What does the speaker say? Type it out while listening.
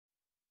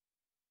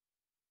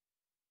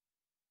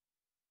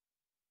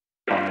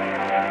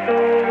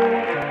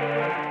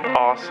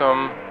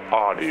Awesome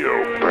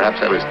audio. Perhaps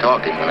I was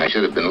talking when I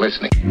should have been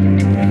listening.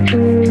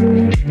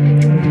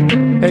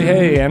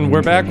 Hey, and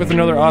we're back with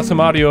another Awesome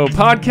Audio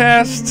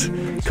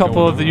podcast.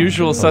 Couple of the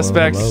usual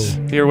suspects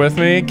here with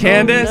me.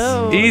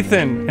 Kandyce,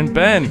 Ethan, and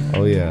Ben.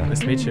 Oh, yeah. Nice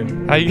to meet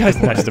you. How you guys?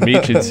 Nice to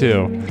meet you,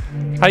 too.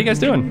 How you guys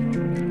doing?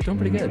 Doing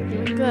pretty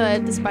good.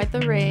 Good, despite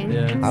the rain.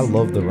 Yeah. I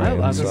love the rain.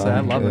 I was gonna say, I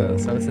love yeah. it.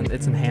 So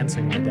it's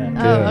enhancing my day.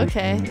 Oh,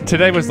 okay.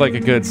 Today was like a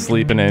good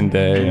sleeping in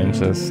day and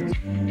just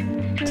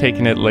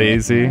taking it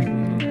lazy.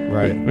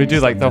 Right. We do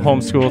like the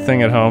homeschool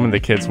thing at home, and the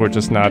kids were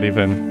just not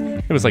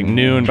even. It was like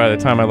noon by the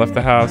time I left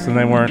the house, and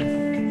they weren't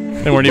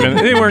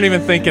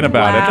even thinking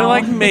about it. They're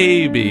like,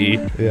 maybe.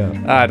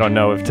 Yeah. I don't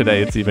know if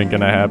today it's even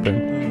gonna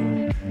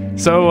happen.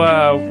 So,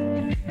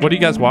 what are you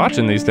guys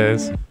watching these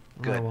days?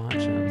 Good.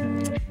 Watching.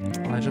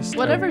 Well, I just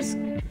Whatever's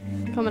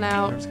coming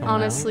out, Whatever's coming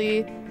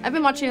honestly. I've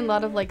been watching a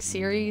lot of like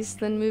series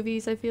than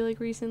movies, I feel like,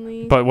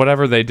 recently. But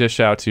whatever they dish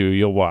out to you,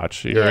 you'll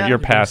watch. You're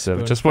passive.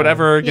 Spoon Just fed.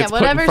 whatever gets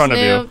put in front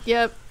new, of you.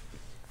 Yep.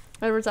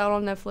 Whatever's out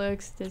on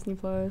Netflix, Disney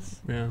Plus.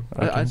 Yeah.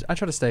 Okay. I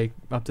try to stay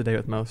up to date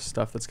with most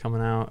stuff that's coming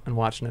out and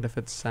watching it if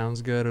it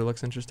sounds good or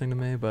looks interesting to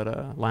me.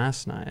 But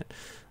last night,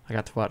 I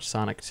got to watch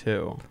Sonic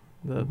 2,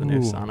 the new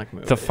Ooh, Sonic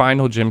movie. The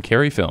final Jim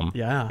Carrey film.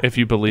 Yeah. If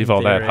you believe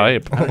all that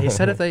hype. He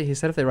said if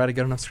they write a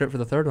good enough script for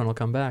the third one, he'll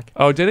come back.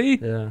 Oh, did he?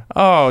 Yeah.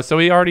 Oh, so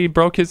he already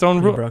broke his own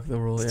He rule. broke the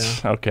rule,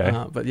 yeah.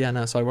 Okay. But yeah,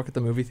 no. So I work at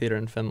the movie theater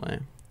in Findlay,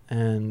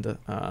 and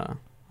I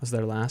was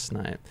there last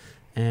night,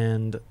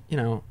 and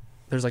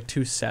there's like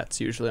two sets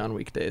usually on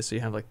weekdays. So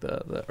you have like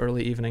the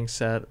early evening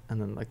set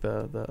and then like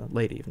the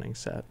late evening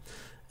set,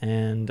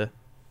 and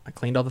I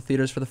cleaned all the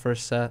theaters for the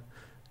first set,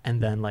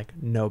 and then like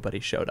nobody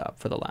showed up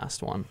for the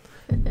last one.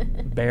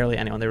 Barely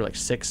anyone. There were like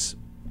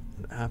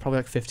probably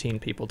like 15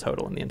 people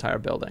total in the entire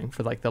building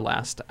for like the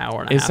last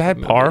hour and a half. Is that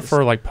of par movies.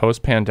 for like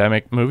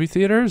post-pandemic movie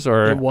theaters,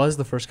 or? It was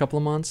the first couple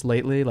of months.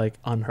 Lately, like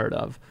unheard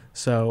of.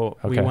 So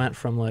we Okay. went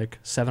from like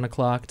 7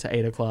 o'clock to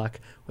 8 o'clock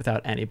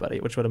without anybody,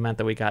 which would have meant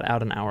that we got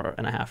out an hour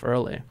and a half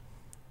early.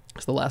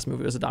 So the last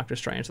movie was a Doctor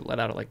Strange that let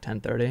out at like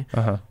 10:30.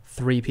 Uh-huh.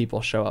 3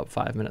 people show up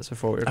 5 minutes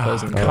before we were Oh,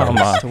 closing the come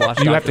doors on. to watch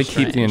You Doctor have to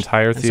keep the Strange.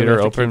 entire And so we theater have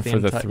to open keep for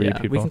the enti- 3 yeah,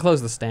 people. We can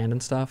close the stand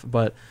and stuff,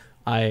 but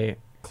I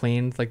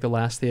cleaned like the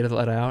last theater that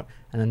let out,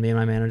 and then me and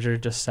my manager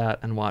just sat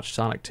and watched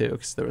Sonic 2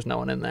 because there was no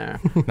one in there.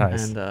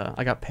 Nice. And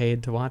I got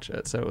paid to watch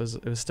it, so it was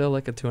still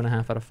like a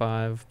 2.5 out of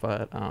 5,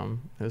 but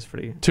it was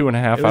pretty. 2.5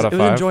 out of 5. It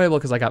was enjoyable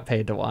because I got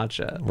paid to watch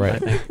it. Right. I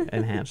think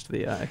enhanced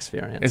the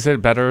experience. Is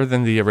it better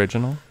than the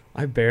original?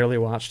 I barely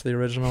watched the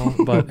original,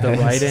 but the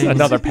writing.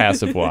 Another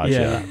passive watch.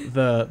 Yeah,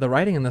 the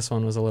writing in this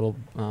one was a little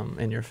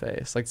in your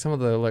face. Like some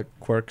of the like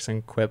quirks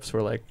and quips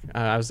were like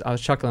I was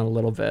chuckling a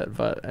little bit,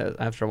 but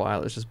after a while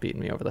it was just beating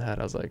me over the head.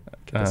 I was like,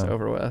 get this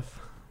over with.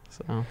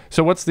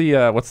 So what's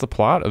the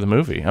plot of the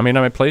movie? I mean,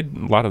 I played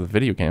a lot of the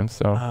video games,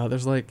 so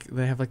there's like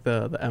they have like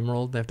the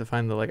emerald. They have to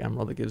find the like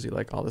emerald that gives you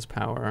like all this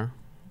power.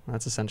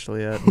 That's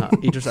essentially it.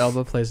 Idris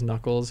Elba plays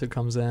Knuckles, who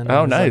comes in.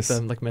 Oh, and nice. Like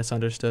the like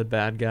misunderstood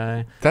bad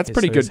guy. that's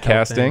pretty So good he's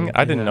casting. helping,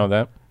 I didn't know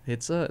that.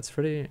 It's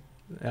pretty.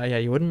 Yeah,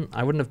 I wouldn't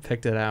have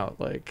picked it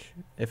out like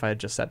if I had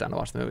just sat down to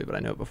watch the movie, but I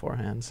knew it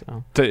beforehand.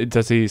 So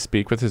Does he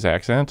speak with his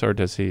accent, or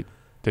did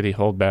he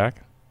hold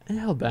back? it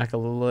held back a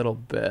little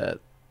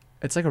bit.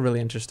 It's like a really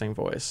interesting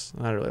voice.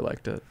 I really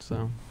liked it.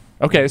 So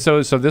Okay,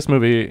 so this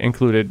movie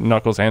included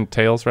Knuckles and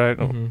Tails, right?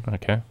 Mhm.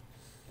 Okay.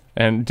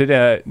 And did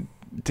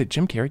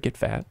Jim Carrey get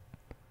fat?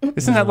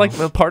 Isn't that like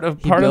a part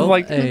of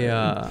like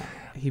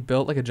he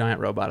built like a giant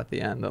robot at the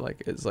end that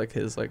like is like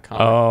his like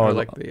comic, Oh, or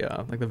like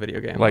the video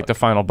game, like the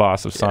final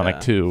boss of Sonic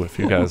Yeah. 2? If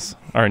you guys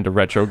are into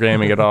retro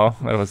gaming at all,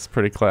 that was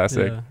pretty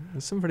classic. Yeah, it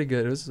was some pretty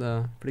good. It was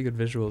pretty good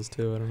visuals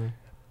too. I don't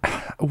know.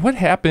 What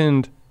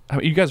happened?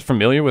 Are you guys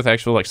familiar with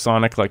actual like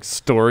Sonic like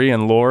story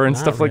and lore and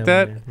Not stuff like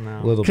that? really,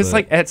 no. Little Because bit.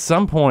 like at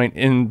some point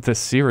in the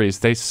series,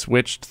 they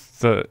switched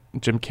the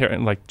Jim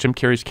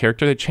Carrey's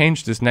character. They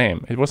changed his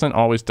name. It wasn't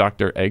always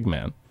Dr.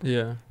 Eggman.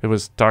 Yeah. It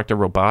was Dr.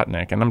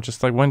 Robotnik, and I'm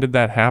just like, when did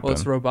that happen? Well,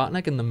 it's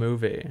Robotnik in the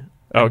movie.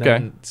 Okay. And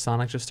then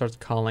Sonic just starts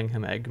calling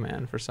him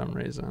Eggman for some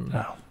reason.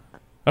 Oh.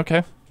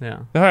 Okay. Yeah.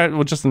 All right.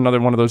 Well, just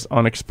another one of those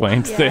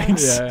unexplained Yeah.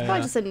 things. Yeah.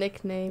 Probably just a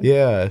nickname.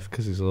 Yeah,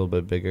 because he's a little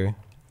bit bigger.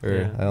 Or,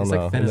 Yeah. I don't He's, like,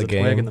 know. thin In as the a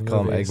twig game, in the call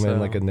him movie, Eggman so-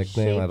 like a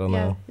nickname. I don't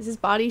know. Is his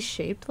body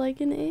shaped like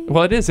an egg?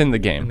 Well, it is in the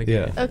game. In the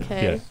Yeah. game.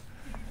 Okay. Yeah.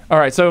 All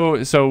right.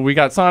 So we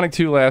got Sonic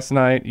 2 last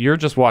night. You're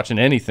just watching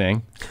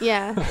anything.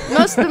 Yeah.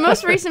 The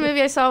most recent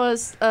movie I saw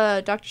was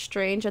Doctor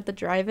Strange at the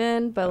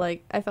drive-in, but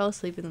like I fell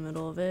asleep in the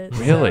middle of it.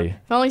 Really? So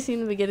I've only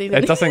seen the beginning.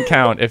 It doesn't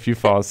count if you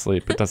fall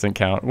asleep. It doesn't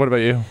count. What about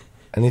you?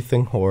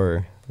 Anything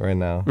horror right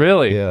now.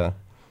 Really? Yeah.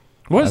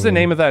 What was I the mean-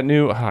 name of that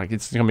new?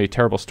 It's going to be a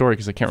terrible story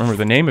because I can't remember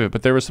the name of it.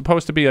 But there was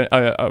supposed to be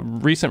a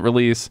recent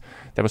release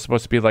that was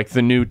supposed to be like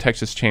the new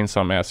Texas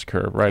Chainsaw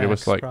Massacre, right? It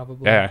was X, like,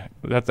 probably. yeah,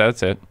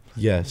 that's it.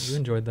 Yes. You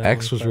enjoyed that.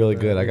 X one was quite really a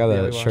bit. good. I got Yeah, we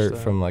a watched shirt that.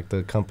 from like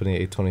the company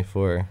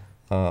 824.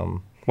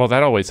 Well,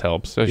 that always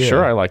helps. Yeah.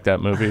 Sure, I like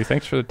that movie.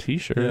 Thanks for the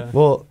T-shirt. Yeah.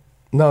 Well,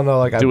 No,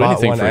 like I do bought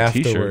anything one for a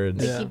t-shirt.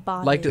 afterwards. Like he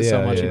bought Liked it it.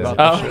 so much he Yeah. bought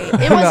Oh. the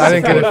shirt. It No, was I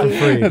didn't get it for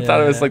free. I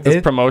thought it was like this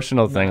It-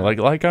 promotional thing,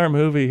 like our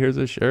movie. Here's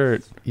a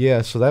shirt.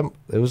 Yeah, so that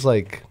it was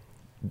like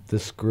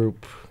this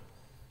group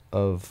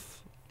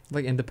of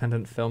Like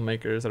independent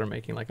filmmakers that are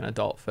making like an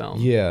adult film.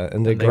 yeah,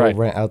 and they And go Right.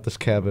 rent out this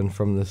cabin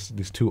from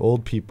these two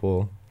old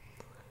people,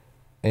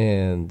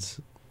 and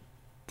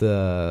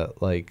the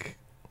like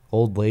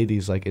old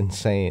lady's like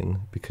insane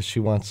because she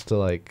wants to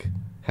like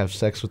have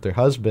sex with their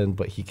husband,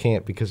 but he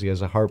can't because he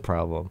has a heart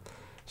problem.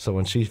 So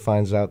when she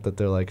finds out that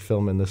they're like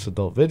filming this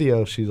adult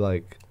video, she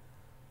like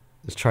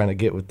is trying to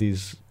get with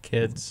these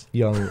Kids.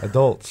 young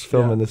adults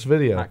filming this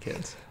video. Not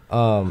kids.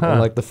 And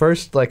like the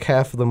first like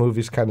half of the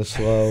movie's kind of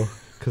slow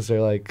because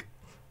they're like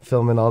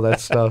filming all that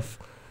stuff,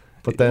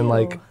 but then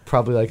like Ew.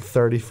 probably like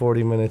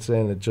 30-40 minutes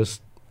in, it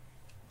just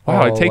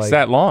Wow, it all, takes like,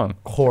 that long.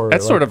 horror.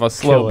 That's sort of a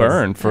slow killer.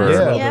 burn for.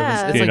 Yeah.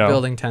 Yeah. It's You like know.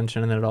 building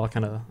tension and then it all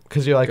kind of.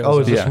 because you're like, goes oh,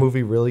 is on. this Yeah.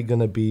 movie really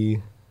gonna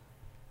be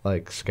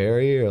like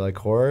scary or like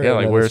horror? Yeah, And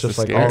like, then where's it's just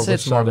the like scare? all I'd of say a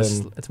it's more of a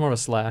sudden, it's more of a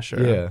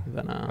slasher Yeah.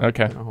 than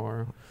Okay. than a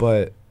horror.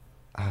 but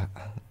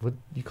what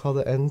you call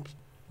the end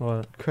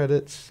What?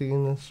 credits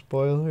scene a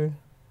spoiler?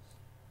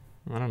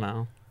 I don't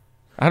know.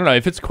 I don't know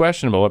if it's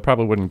questionable. It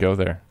probably wouldn't go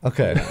there.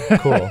 Okay,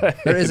 cool.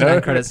 There is an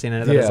end credit scene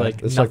in it that is Yeah,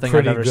 like it's, like, nothing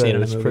pretty I've ever good. seen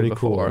in a It's movie pretty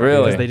cool. before.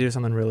 Really? Because they do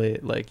something really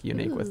like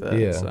unique with it.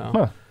 Yeah. So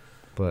Huh.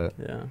 But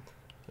yeah.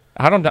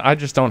 I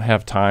just don't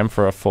have time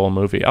for a full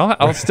movie.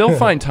 I'll still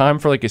find time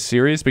for like a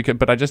series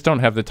but I just don't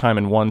have the time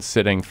in one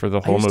sitting for the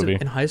I whole used to- movie.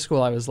 in high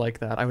school, I was like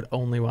that. I would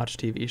only watch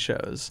TV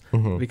shows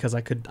mhm. because I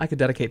could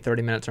dedicate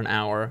 30 minutes or an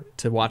hour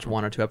to watch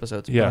 1 or 2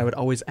 episodes. Yeah. But I would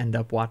always end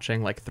up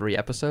watching like 3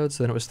 episodes.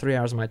 So then it was 3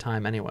 hours of my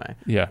time anyway.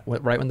 Yeah.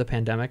 Right when the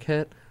pandemic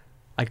hit,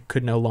 I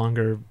could no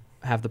longer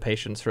have the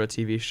patience for a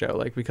TV show,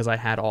 like because I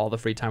had all the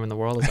free time in the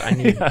world. It's,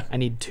 I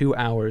need 2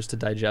 hours to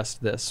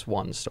digest this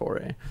one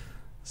story.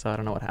 So I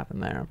don't know what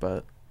happened there,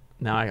 but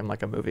now I am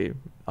like a movie.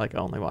 Like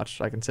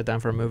I can sit down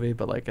for a movie,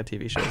 but like a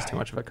TV show is too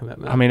much of a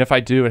commitment. I mean, if I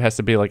do, it has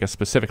to be like a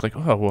specific, like,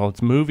 oh, well,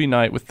 it's movie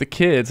night with the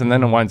kids, and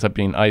then it winds up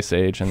being Ice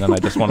Age, and then I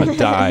just want to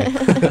die.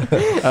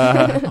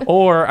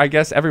 Or I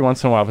guess every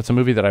once in a while, if it's a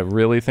movie that I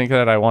really think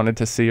that I wanted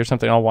to see or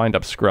something, I'll wind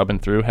up scrubbing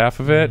through half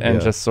of it and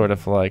Yeah. just sort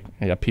of like,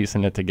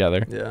 piecing it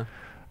together. yeah.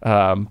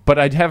 But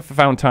I have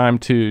found time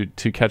to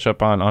catch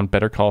up on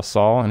Better Call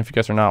Saul, and if you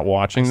guys are not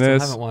watching I still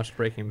this, haven't watched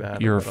Breaking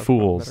Bad. you're or Better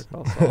fools.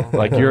 Call Saul.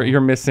 like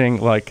you're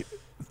missing like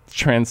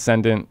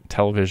transcendent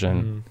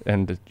television, Mhm.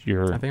 and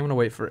you're I think I'm gonna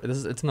wait for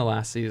this. It's in the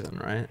last season,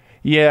 right?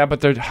 yeah, but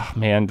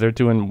they're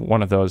doing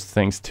one of those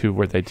things too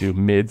where they do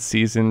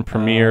mid-season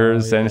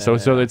premieres, and so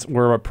yeah.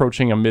 we're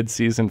approaching a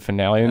mid-season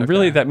finale, and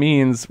really Okay. that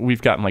means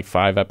we've gotten like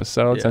 5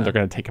 episodes, and Yeah. they're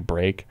gonna take a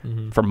break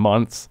Mhm. for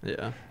months.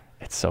 Yeah.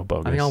 It's so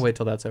bogus. I think I'll wait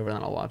till that's over, and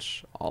then I'll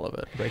watch all of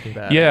it. Breaking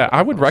Bad. Yeah, and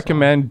I would Better Call Saul.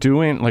 recommend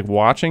doing like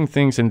watching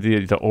things in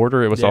the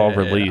order it was all Yeah.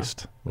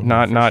 released. Mhm,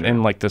 Not for not sure.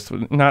 in like this,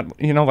 not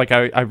like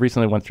I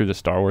recently went through the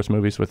Star Wars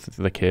movies with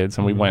the kids,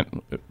 and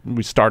Mhm.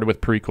 we started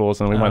with prequels,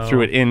 and we went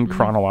through Oh. it in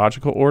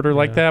chronological order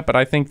like Yeah. that. But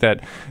I think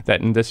that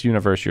in this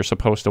universe you're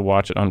supposed to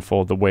watch it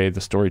unfold the way the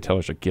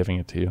storytellers are giving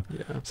it to you.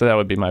 Yeah. So that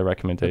would be my That's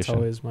recommendation.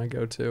 always my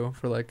go-to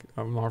for like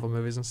Marvel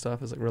movies and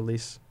stuff. Is like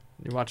release.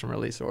 You watch them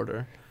release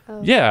order. Oh,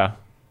 Yeah.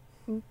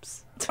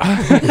 Oops.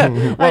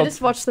 Well- I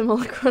just watched them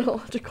all in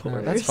chronological No,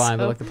 order. that's fine,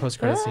 but so- like the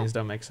post-credit scenes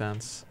don't make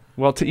sense.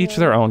 Well, to each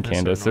their own, In a certain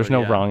Candace. There's order,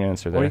 no yeah. wrong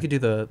answer Or there. you could do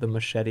the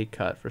machete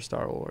cut for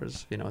Star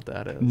Wars, if you know what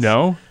that is.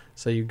 No.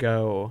 So you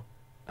go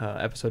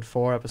episode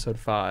 4, episode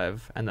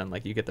 5, and then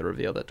like you get the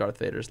reveal that Darth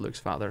Vader's Luke's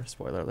father.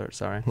 Spoiler alert,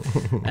 sorry.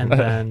 And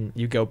then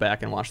you go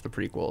back and watch the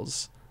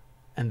prequels,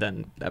 and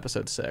then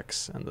episode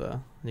 6, and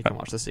you can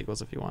watch the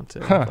sequels if you want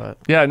to. Huh. But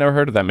Yeah, I never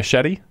heard of that.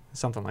 Machete?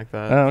 something like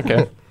that. Oh,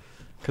 okay.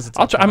 Because it's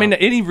I'll try. I mean,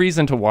 any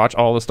reason to watch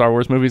all the Star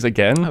Wars movies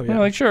again? Oh, yeah. I'm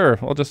like, sure,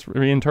 I'll just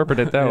reinterpret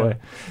it that Yeah. way.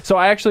 So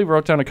I actually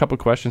wrote down a couple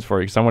questions for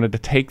you because I wanted to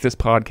take this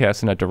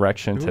podcast in a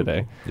direction Ooh.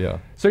 today. Yeah,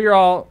 So you're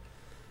all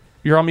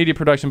media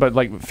production, but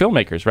like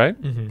filmmakers, right?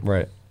 Mhm.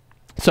 right.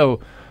 So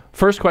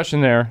first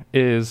question there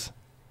is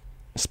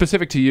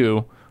specific to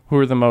you. Who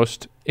are the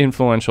most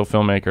influential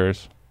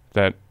filmmakers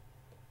that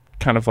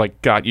kind of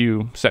like got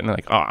you setting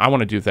like, oh, I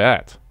want to do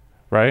that,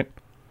 right?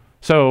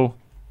 So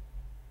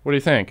what do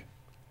you think?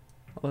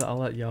 I'll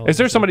let y'all. Is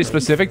there answer somebody first.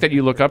 specific that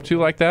you look up to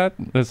like that?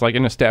 That's like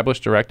an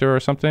established director or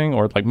something,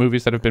 or like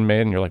movies that have been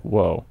made and you're like,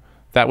 whoa,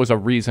 that was a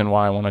reason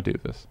why I want to do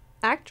this.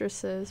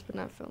 Actresses, but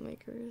not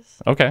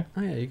filmmakers. Okay.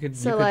 Oh yeah, you could.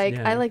 So you could, like,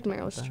 yeah, I like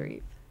Meryl that.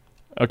 Streep.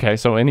 Okay.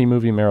 So any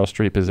movie Meryl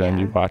Streep is in,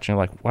 you Yeah. watch and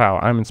you're like, wow,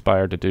 I'm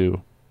inspired to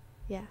do.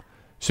 Yeah.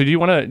 So do you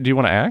want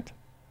to act?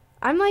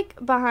 I'm like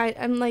behind.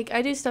 I'm like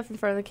I do stuff in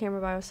front of the camera,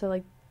 but I also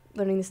like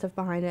learning the stuff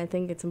behind it. I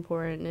think it's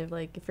important.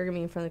 If you're gonna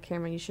be in front of the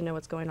camera, you should know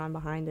what's going on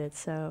behind it.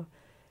 So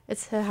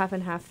it's a half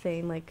and half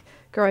thing. Like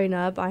growing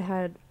up,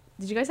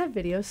 did you guys have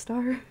Video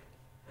Star?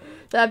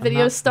 That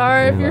Video not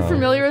Star, if you're No.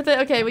 familiar with it.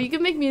 Okay, well you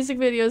can make music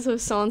videos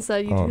with songs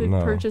that you Oh, could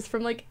no. purchase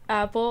from like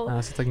Apple. So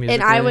it's like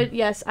And I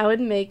Musical.ly? I would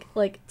make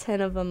like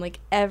 10 of them like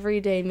every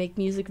day, make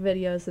music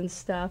videos and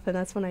stuff. And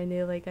that's when I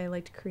knew like I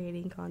liked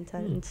creating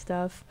content and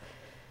stuff.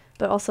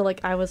 but also like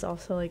I was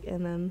also like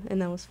in them,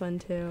 and that was fun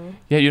too.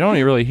 Yeah, you don't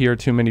really hear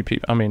too many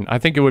people. I mean, I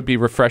think it would be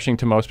refreshing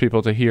to most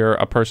people to hear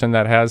a person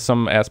that has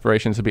some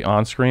aspirations to be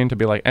on screen to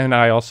be like, and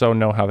I also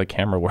know how the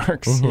camera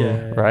works.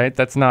 Mhm. Right?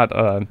 That's not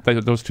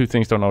those two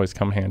things don't always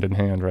come hand in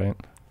hand, right?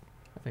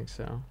 I think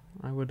so.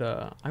 I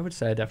would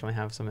say I definitely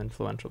have some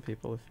influential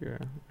people if you're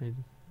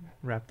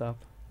wrapped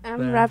up. I'm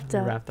there. wrapped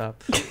You're up. Wrapped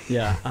up.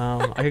 Yeah.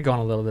 I could go on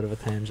a little bit of a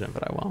tangent,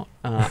 but I won't.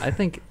 I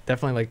think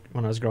definitely like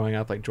when I was growing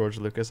up, like George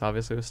Lucas,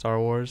 obviously with Star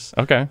Wars.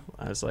 Okay.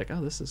 I was like,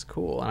 oh, this is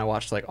cool, and I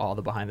watched like all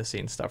the behind the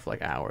scenes stuff for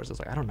like hours. I was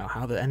like, I don't know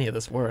how any of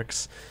this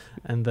works,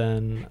 and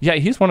then Yeah,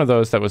 he's one of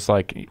those that was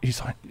like,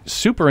 he's like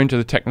super into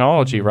the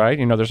technology, right?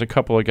 You know, there's a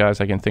couple of guys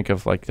I can think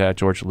of like that,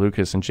 George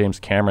Lucas and James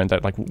Cameron,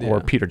 that like, or Yeah.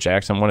 Peter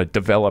Jackson, want to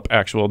develop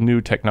actual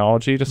new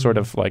technology to sort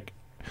of like,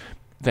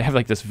 they have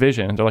like this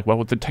vision. They're like,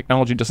 well, the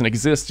technology doesn't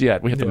exist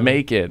yet. We have to Yeah.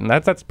 make it. And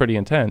that's pretty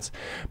intense.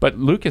 But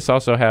Lucas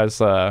also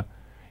has,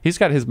 he's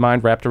got his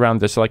mind wrapped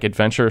around this like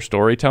adventure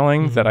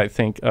storytelling that I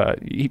think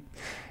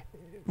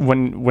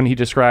when he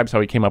describes how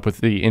he came up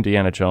with the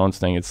Indiana Jones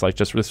thing, it's like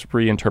just this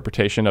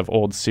reinterpretation of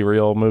old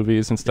serial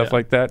movies and stuff Yeah.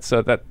 like that.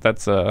 So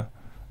that's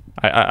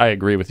I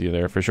agree with you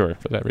there for sure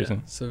for that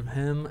reason. So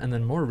him, and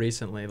then more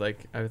recently, like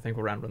I think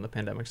around when the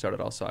pandemic started,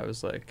 also I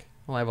was like,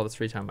 well, I have all this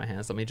free time in my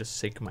hands. Let me just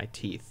sink my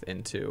teeth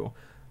into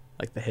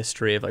like the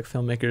history of like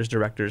filmmakers,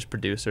 directors,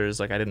 producers.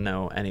 Like I didn't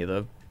know any of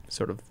the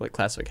sort of like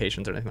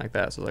classifications or anything like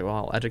that. So I was like, well,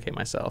 I'll educate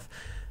myself.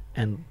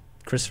 And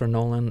Christopher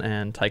Nolan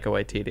and Taika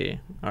Waititi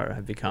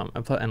have become,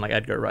 and like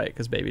Edgar Wright,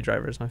 because Baby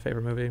Driver is my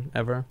favorite movie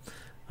ever.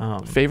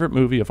 Favorite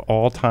movie of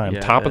all time, Yeah,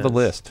 top it of the is.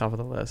 list. Top of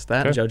the list.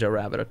 That and Jojo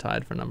Rabbit are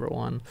tied for number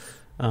one.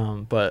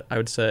 But I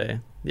would say,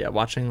 yeah, I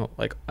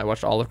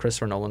watched all of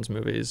Christopher Nolan's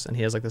movies, and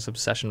he has like this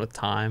obsession with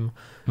time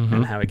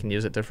and how he can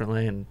use it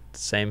differently. And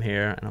same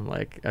here. And I'm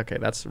like, okay,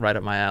 that's right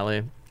up my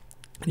alley.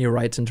 He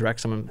writes and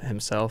directs them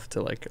himself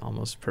to like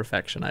almost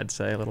perfection, I'd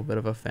say. A little bit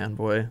of a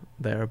fanboy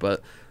there,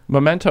 but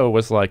Memento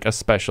was like a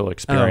special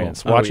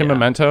experience. Watching yeah.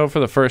 Memento for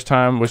the first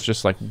time was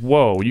just like,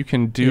 whoa, you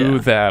can do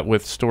that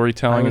with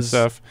storytelling and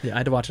stuff. Yeah, I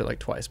had to watch it like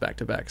twice back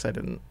to back because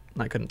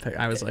I couldn't pick.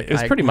 I was like,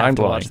 It's I pretty have to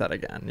mind-blowing. watch that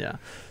again. Yeah,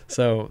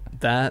 so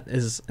that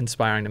is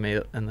inspiring to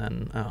me. And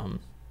then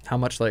how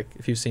much, like,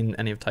 if you've seen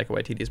any of Taika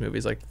Waititi's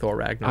movies, like Thor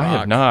Ragnarok. I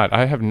have not.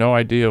 I have no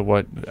idea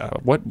what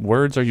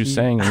words are you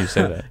saying when you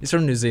say that. He's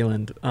from New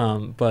Zealand,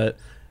 but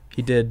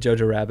he did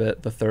Jojo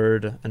Rabbit, the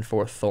third and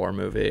fourth Thor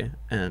movie,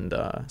 and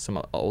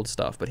some old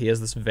stuff. But he has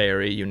this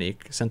very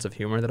unique sense of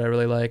humor that I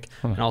really like,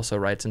 and also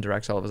writes and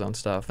directs all of his own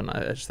stuff. And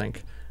I just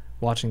think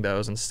watching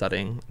those and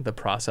studying the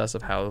process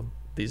of how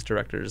these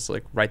directors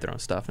like write their own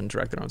stuff and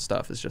direct their own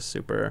stuff is just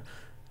super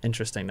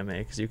interesting to me,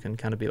 because you can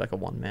kind of be like a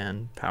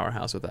one-man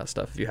powerhouse with that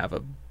stuff if you have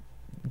a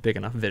big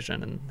enough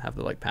vision and have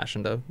the like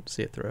passion to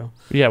see it through.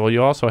 Yeah, well,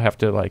 you also have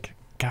to like,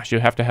 gosh, you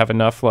have to have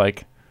enough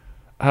like,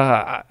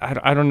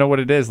 I don't know what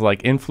it is,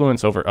 like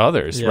influence over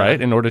others, right?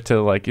 In order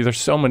to like, there's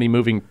so many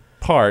moving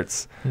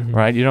parts,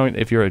 right? You don't,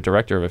 if you're a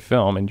director of a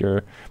film and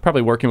you're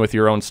probably working with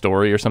your own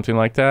story or something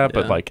like that,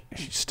 but like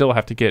you still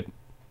have to get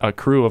a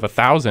crew of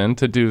 1,000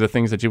 to do the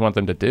things that you want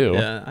them to do.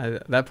 Yeah,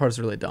 that part's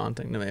really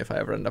daunting to me. If I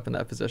ever end up in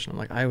that position, I'm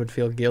like, I would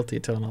feel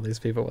guilty telling all these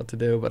people what to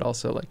do, but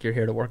also like you're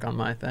here to work on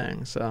my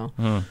thing. So,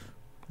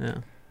 yeah.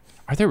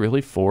 Are there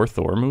really 4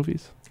 Thor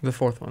movies? The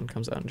fourth one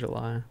comes out in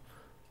July.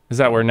 Is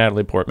that where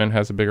Natalie Portman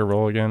has a bigger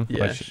role again?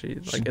 Yeah, Like, she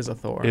like is a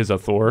Thor. is a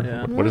Thor.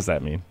 Yeah. What does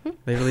that mean?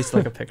 They released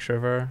like a picture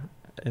of her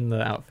in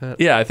the outfit.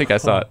 Yeah, I think I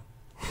saw it.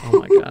 Oh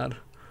my god.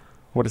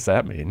 What does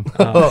that mean?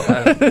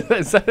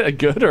 Is that a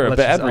good or a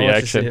bad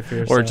reaction,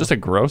 or just a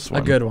gross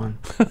one? A good one.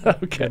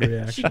 Okay. Good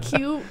reaction. She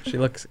cute. She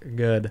looks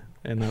good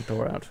in that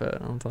Thor outfit.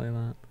 I'll tell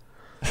you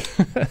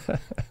that.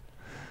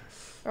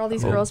 Are all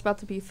these girls about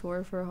to be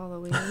Thor for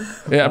Halloween?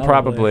 Yeah,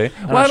 probably.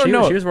 Well, I don't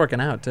know. She was working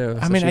out too. So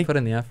I mean, she put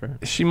in the effort.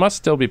 She must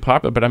still be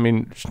popular, but I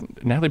mean,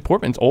 Natalie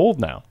Portman's old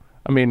now.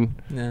 I mean,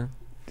 Yeah,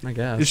 I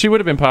guess. she would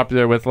have been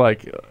popular with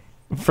like,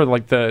 for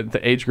like the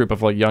age group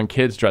of like young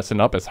kids dressing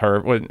up as her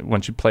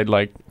when she played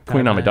like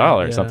Queen Batman,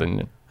 Amidala or yeah.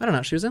 something. I don't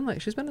know. She's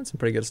been in some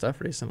pretty good stuff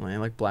recently,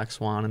 like Black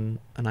Swan and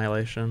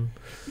Annihilation.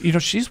 You know,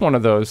 she's one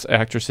of those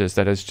actresses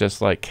that has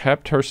just like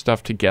kept her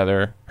stuff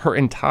together her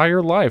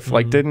entire life.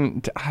 Like,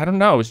 I don't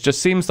know. It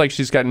just seems like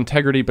she's got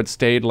integrity, but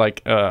stayed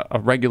like a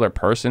regular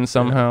person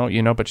somehow.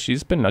 You know, but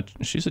she's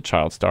a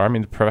child star. I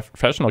mean, The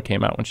Professional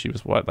came out when she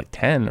was what, like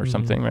 10 or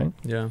something, right?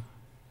 Yeah.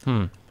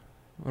 What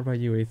about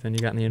you, Ethan? You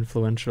got any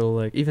influential,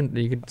 like, even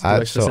you could do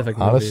like So specific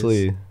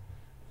honestly,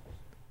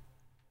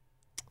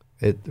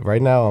 movies?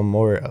 right now I'm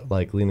more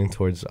like leaning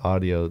towards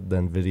audio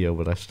than video,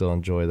 but I still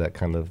enjoy that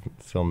kind of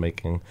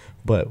filmmaking.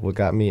 But what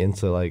got me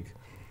into like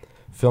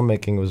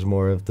filmmaking was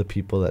more of the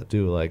people that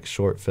do like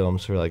short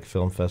films for like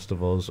film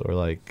festivals or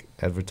like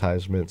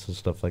advertisements and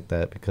stuff like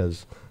that,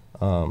 because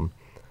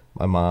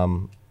my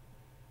mom,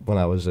 when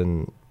I was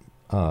in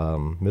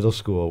middle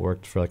school,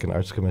 worked for like an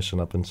arts commission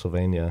up in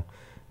Sylvania,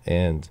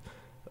 and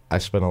I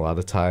spent a lot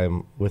of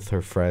time with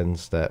her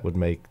friends that would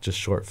make just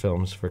short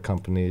films for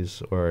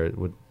companies or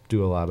would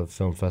do a lot of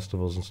film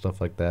festivals and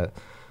stuff like that.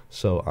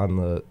 So on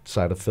the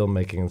side of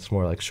filmmaking, it's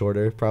more like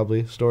shorter,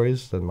 probably,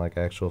 stories than like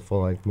actual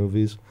full-length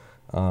movies.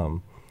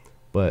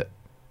 But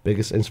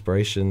biggest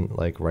inspiration,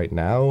 like right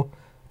now,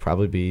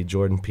 probably be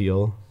Jordan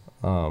Peele.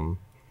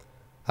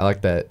 I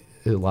like that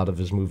a lot of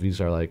his movies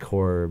are like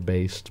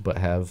horror-based, but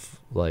have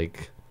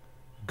like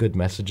good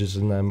messages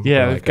in them.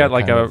 Yeah, or, they've got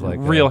like kind a of, like,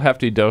 real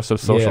hefty dose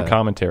of social Yeah.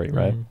 commentary,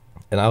 right? Mhm.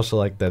 And I also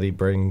like that he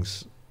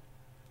brings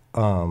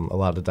a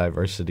lot of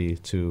diversity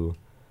to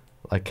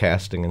like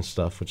casting and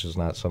stuff, which is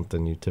not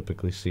something you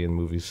typically see in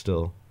movies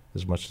still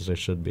as much as there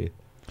should be.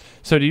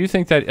 So do you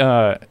think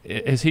that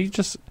is he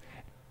just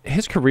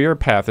his career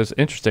path is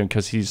interesting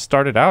because he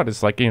started out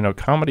as like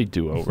comedy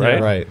duo,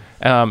 right? Right.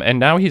 And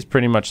now he's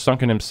pretty much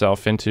sunken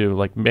himself into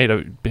like made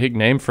a big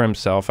name for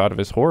himself out of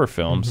his horror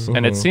films,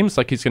 and it seems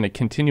like he's going to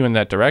continue in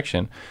that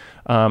direction.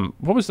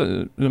 What was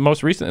the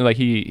most recent? Like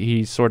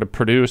he sort of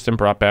produced and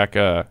brought back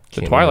the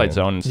Twilight Candyman.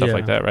 Zone and stuff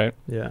like Yeah. that, right?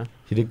 Yeah.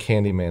 He did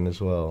Candyman as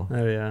well,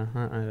 Oh yeah.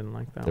 I didn't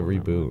like that the one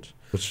that reboot, much.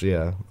 which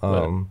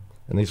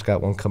and he's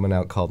got one coming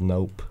out called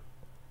Nope,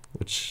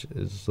 which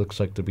looks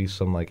like to be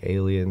some like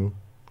alien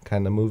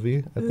kind of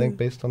movie, I think,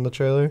 based on the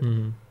trailer.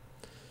 Mhm.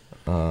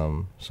 So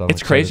I'm It's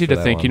excited crazy for to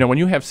that think, one. when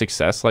you have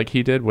success like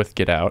he did with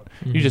Get Out,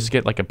 you just Mhm.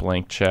 get like a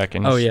blank check,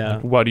 and Oh, it's yeah.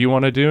 like, what do you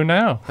want to do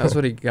now? That's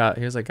what he got.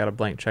 He was like got a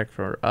blank check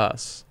for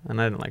Us,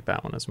 and I didn't like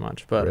that one as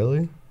much. But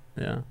Really?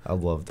 yeah. I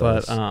love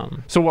those. But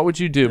So what would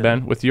you do, Yeah.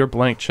 Ben, with your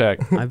blank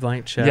check? I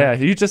blank check. Yeah,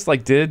 you just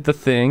like did the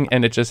thing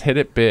and it just hit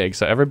it big,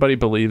 so everybody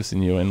believes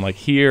in you and like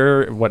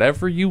here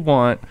whatever you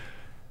want,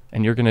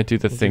 and you're gonna do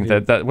the I'll thing give you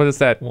that what is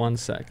that 1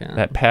 second.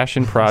 that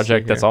passion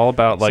project that's here. all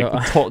about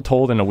like So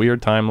told in a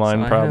weird timeline,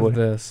 So I probably. have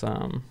this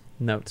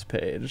notes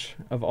page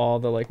of all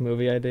the like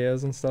movie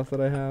ideas and stuff that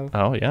I have,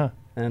 Oh yeah,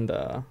 and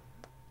that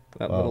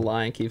Wow. little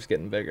line keeps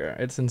getting bigger.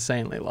 It's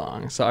insanely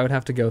long, so I would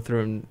have to go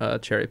through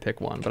and cherry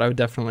pick one. But I would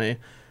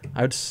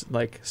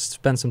like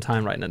spend some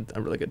time writing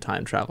a really good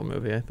time travel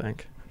movie. I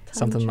think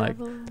something like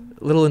a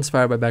little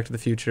inspired by Back to the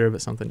Future,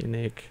 but something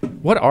unique.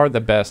 what are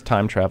the best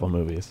time travel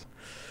movies?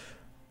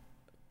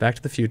 Back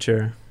to the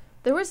Future.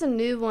 There was a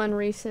new one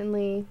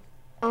recently.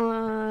 It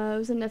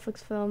was a Netflix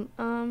film.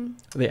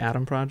 The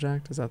Atom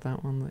Project, is that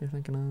one that you're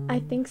thinking of? I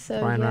think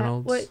so. Ryan yeah.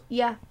 Reynolds? What?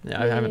 Yeah.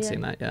 Yeah, I haven't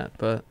seen that yet,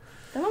 but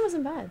That one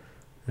wasn't bad.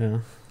 yeah.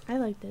 I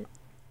liked it.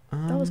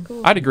 That was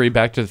cool. I'd agree.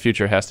 Back to the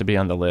Future has to be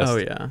on the list. Oh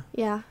yeah.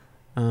 Yeah.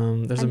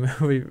 There's a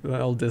movie, an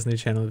old Disney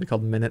Channel movie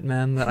called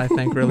Minutemen that I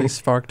think really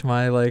sparked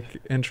my like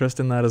interest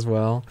in that as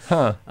well.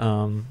 Huh.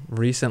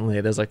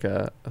 Recently there's like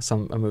a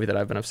movie that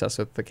I've been obsessed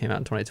with that came out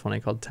in 2020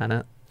 called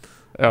Tenet.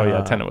 Oh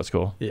yeah, Tenet was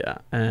cool. Yeah,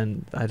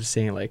 and I just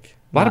seeing like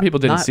A lot of people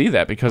didn't see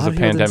that because of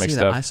pandemic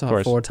stuff. I saw of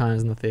course. it 4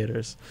 times in the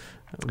theaters,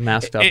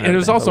 masked up. And it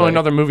was also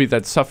another movie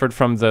that suffered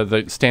from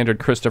the standard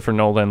Christopher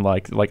Nolan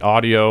like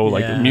audio,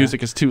 like Yeah.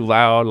 music is too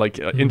loud, like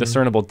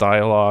indiscernible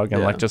dialogue,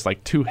 and Yeah. like just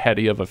like too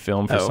heady of a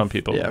film for some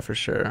people. Yeah, for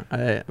sure.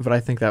 But I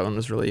think that one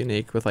was really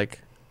unique with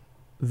like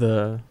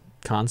the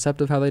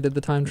concept of how they did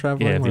the time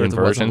traveling. Yeah, the where it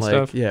inversion wasn't,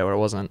 like, stuff. Yeah, where it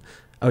wasn't,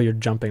 oh, you're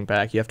jumping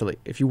back. You have to like,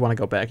 if you want to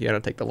go back, you got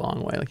to take the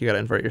long way. Like you got to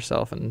invert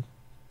yourself and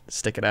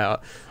stick it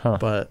out.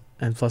 Huh.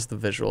 And plus the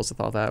visuals with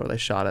all that, where they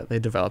shot it, they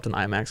developed an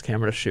IMAX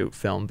camera to shoot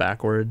film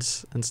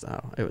backwards and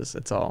stuff.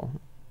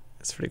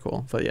 It's pretty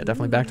cool. But yeah,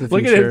 definitely Back to the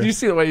Look Future. at him. Do you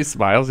see the way he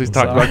smiles? He's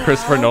talking Sorry. about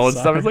Christopher Nolan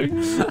stuff.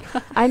 It's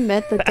like, I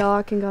met the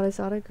doc and got his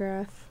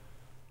autograph.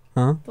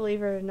 Huh?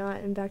 Believe it or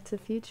not, in Back to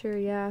the Future.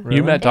 Yeah. Really?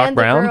 you met Doc And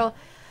the Brown? girl,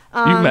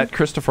 You met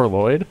Christopher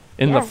Lloyd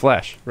in the yeah.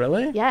 flesh.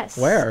 Really? Yes.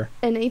 Where?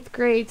 In 8th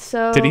grade.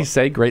 So. Did he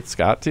say Great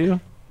Scott to you?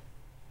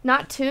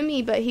 Not to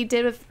me, but he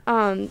did with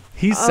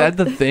He said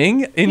the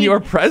thing in he- your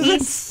He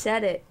presence?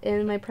 said it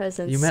in my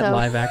presence. You met so.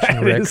 live action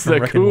That Rick is from the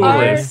Rick and coolest.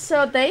 Morty.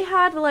 So they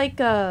had like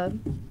a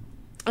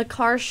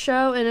car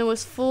show, and it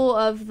was full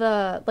of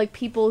the like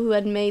people who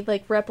had made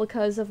like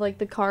replicas of like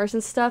the cars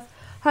and stuff,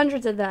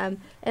 hundreds of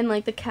them, and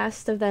like the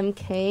cast of them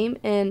came.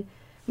 And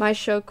my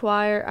show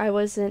choir, I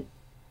wasn't,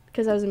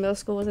 because I was in middle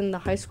school, wasn't in the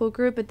high school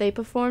group, but they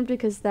performed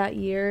because that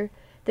year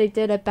they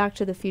did a Back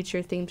to the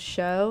Future themed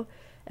show.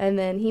 And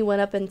then he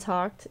went up and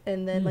talked,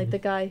 and then like the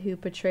guy who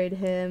portrayed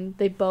him,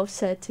 they both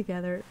said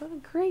together, "Oh,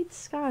 great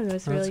Scott!" It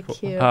was That's really cool.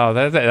 cute. Oh,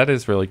 that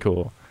is really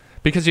cool.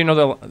 Because,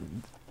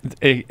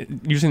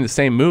 using the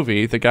same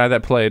movie, the guy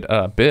that played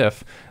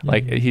Biff,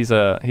 like he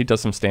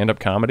does some stand-up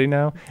comedy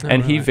now,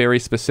 and he right. very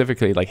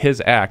specifically, like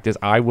his act is,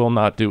 I will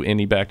not do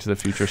any Back to the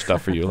Future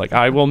stuff for you. Like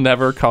I will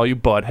never call you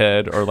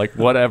butthead or like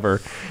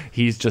whatever.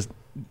 He's just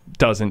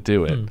doesn't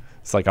do it.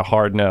 It's like a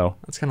hard no.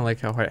 That's kind of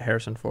like how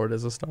Harrison Ford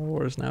is with Star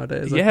Wars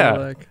nowadays. I Yeah.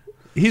 feel like.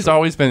 He's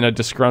always been a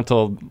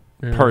disgruntled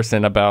Yeah.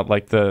 person about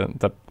like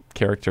the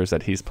characters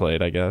that he's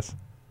played, I guess.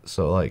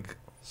 So, like,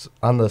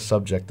 on the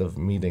subject of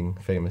meeting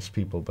famous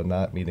people, but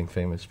not meeting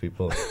famous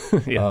people,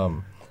 Yeah.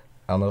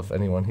 I don't know if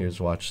anyone here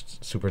has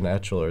watched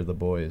Supernatural or The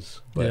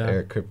Boys, but Yeah.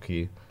 Eric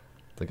Kripke,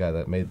 the guy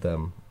that made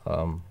them,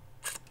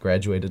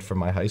 graduated from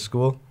my high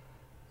school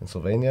in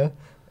Sylvania,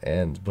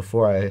 and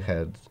before I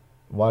had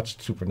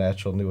watched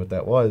Supernatural, knew what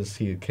that was,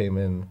 he came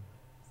in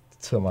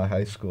to my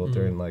high school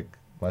during, like,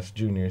 my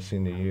senior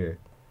year.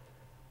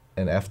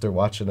 And after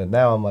watching it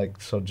now, I'm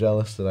like so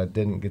jealous that I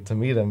didn't get to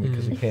meet him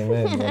because he came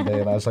in one day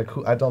and I was like,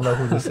 I don't know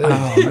who this is. Oh,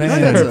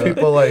 man. There are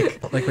people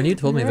like when you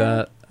told me Yeah.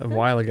 that a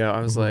while ago,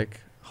 I was like,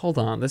 hold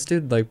on, this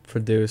dude like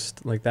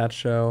produced like that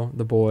show,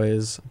 The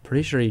Boys. I'm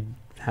pretty sure he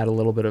had a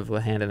little bit of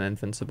a hand in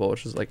Invincible,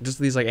 which is like just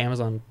these like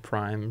Amazon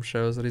Prime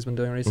shows that he's been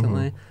doing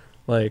recently.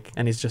 Like,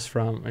 and he's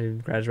he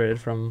graduated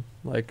from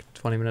like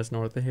 20 minutes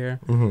north of here.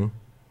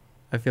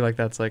 I feel like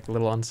that's like a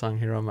little unsung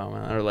hero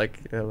moment, or like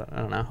I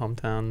don't know,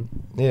 hometown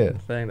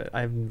thing that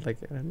I'm like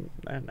I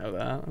didn't know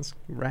that. That's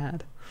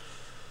rad.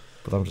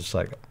 But I'm just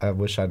like, I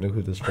wish I knew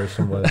who this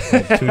person was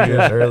like 2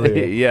 years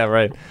earlier. Yeah,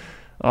 right.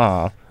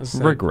 Aw, It's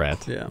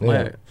regret. Yeah,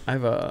 Yeah. I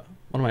have one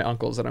of my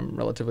uncles that I'm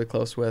relatively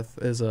close with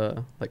is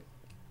a like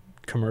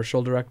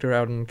commercial director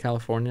out in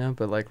California,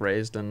 but like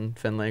raised in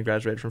Findlay,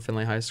 graduated from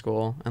Findlay High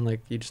School, and like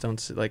you just don't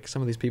see like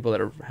some of these people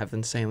that have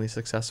insanely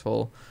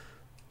successful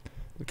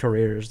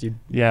careers.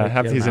 Yeah, like,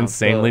 have get these them out,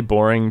 insanely but-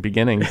 boring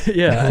beginnings.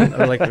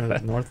 yeah, or like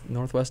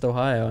Northwest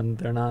Ohio, and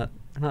they're not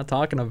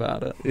talking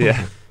about it.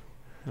 Yeah.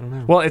 I don't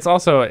know. Well, it's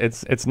also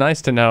it's nice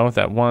to know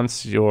that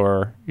once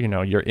you're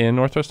in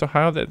Northwest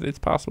Ohio, that it's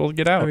possible to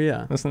get out. Oh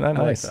yeah, Isn't that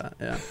I nice? like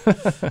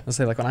that. Yeah, I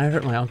say like when I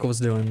heard my uncle was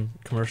doing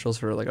commercials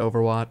for like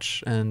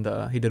Overwatch,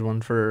 and he did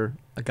one for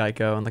a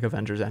Geico, and like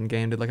Avengers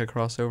Endgame did like a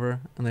crossover,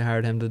 and they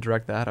hired him to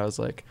direct that. I was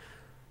like,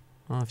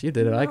 well, if you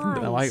did it, I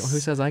can. Nice. Who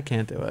says I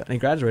can't do it? And he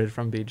graduated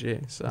from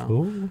BG, so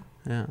Ooh.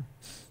 yeah,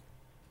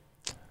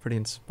 pretty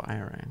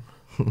inspiring.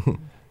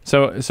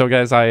 So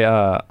guys, I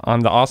on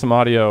the Awesome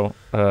Audio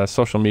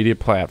social media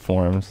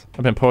platforms,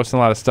 I've been posting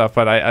a lot of stuff,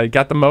 but I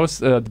got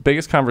the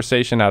biggest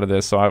conversation out of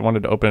this, so I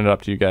wanted to open it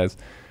up to you guys.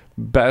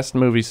 Best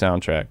movie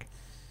soundtrack.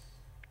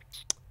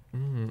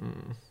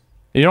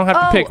 You don't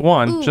have to pick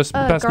one, just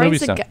best movie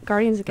soundtrack.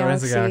 Guardians of the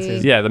Guardians of the Galaxy.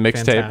 Galaxy. Yeah, the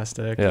mixtape.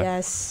 Fantastic. Yeah.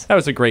 Yes. That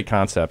was a great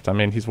concept. I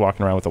mean, he's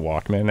walking around with a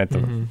Walkman at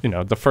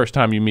the the first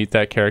time you meet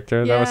that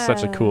character. That was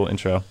such a Yeah. cool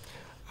intro.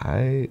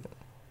 I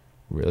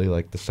really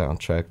like the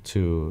soundtrack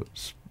to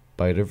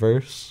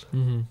Spider-Verse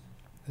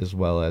as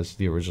well as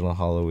the original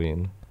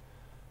Halloween.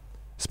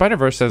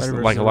 Spider-Verse has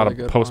Spider-Verse like is a a lot really of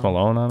good Post one.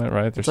 Malone on it,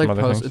 right? There's It's some like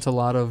other things. it's a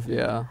lot of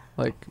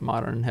like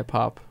modern hip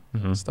hop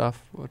Mhm.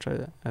 stuff, which I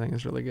think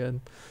is really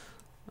good.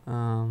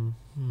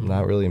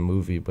 Not really a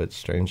movie, but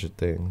Stranger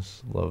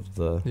Things. Love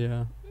the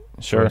Yeah.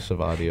 Sure. choice of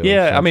audio.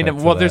 Yeah, I mean, soundtrack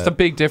for well, there's a that.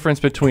 big difference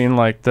between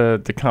like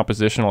the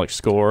compositional like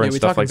score Yeah, and we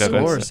stuff like that.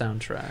 score or That's-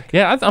 soundtrack.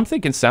 Yeah, I'm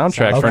thinking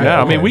soundtrack for Okay,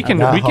 now. I mean, okay. we can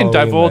Not Halloween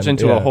divulge then,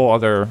 into yeah. a whole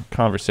other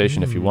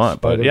conversation if you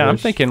want, but yeah, I'm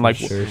Spider-Verse thinking for like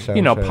sure,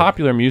 soundtrack.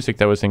 popular music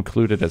that was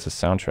included as a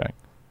soundtrack.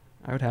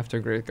 I would have to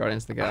agree with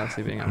Guardians of the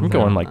Galaxy being. I'm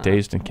going like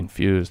Dazed and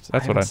Confused.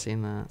 That's what haven't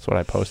seen that. That's what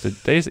I posted.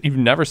 Dazed. You've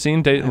never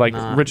seen I've like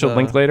not. Richard The-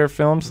 Linklater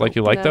films? Like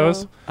you like No.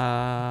 those?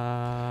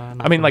 I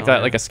I mean, like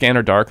that, like a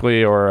Scanner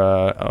Darkly or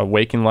a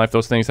Waking Life.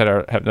 Those things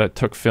that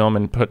took film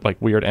and put like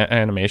weird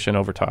animation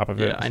over top of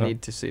it. Yeah, I so.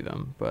 need to see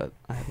them, but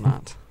I have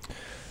not.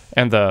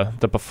 And the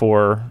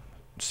Before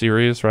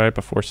series, right?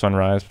 Before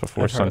Sunrise,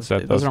 Before I've heard of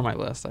Sunset. it. Those are on my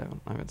list. I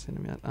haven't seen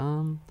them yet.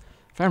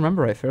 If I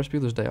remember right, Ferris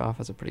Bueller's Day Off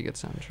has a pretty good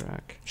soundtrack.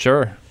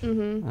 Sure.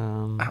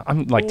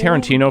 I'm like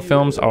Tarantino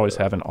films always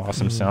have an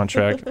awesome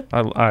soundtrack.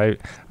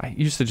 I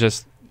used to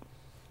just.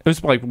 It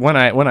was like when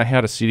I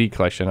had a CD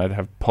collection, I'd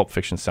have Pulp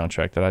Fiction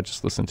soundtrack that I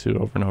just listened to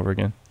over and over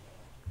again.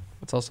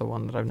 It's also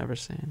one that I've never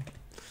seen.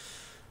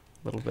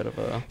 A little bit of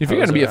a. If you're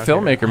gonna be a poser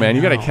out here. filmmaker, man,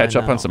 you gotta I know, catch I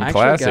up on know. some I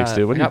actually classics,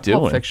 dude. What are I you got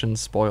Pulp doing? Fiction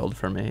spoiled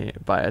for me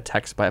by a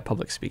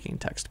public speaking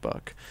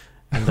textbook,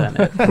 and then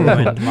it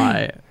ruined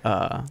my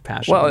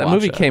passion. Well, to that watch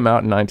movie it. came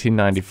out in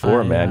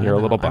 1994, man. You're a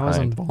little I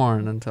wasn't behind.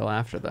 born until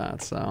after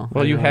that, so.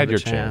 Well, I you didn't had have the your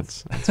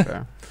chance. That's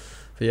fair.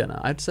 But yeah, no,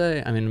 I'd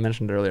say. I mean, I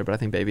mentioned it earlier, but I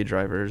think Baby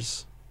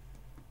Driver's,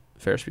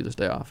 Ferris Bueller's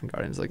Day Off, and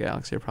Guardians of the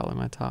Galaxy are probably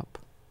my top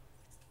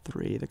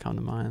 3 that come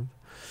to mind.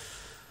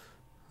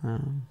 A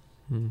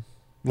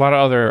lot of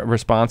other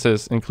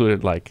responses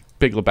included like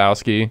Big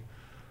Lebowski,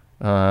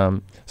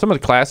 some of the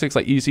classics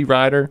like Easy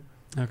Rider.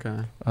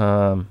 Okay.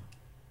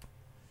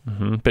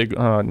 Big.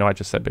 No, I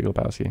just said Big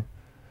Lebowski.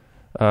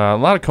 A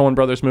lot of Coen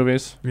Brothers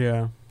movies.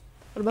 Yeah.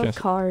 What about Guess.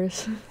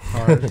 Cars?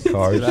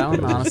 Cars. That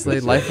one, honestly,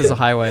 Life is a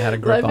Highway had a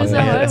grip Life on is me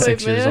a at Highway,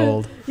 6 years man.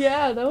 old.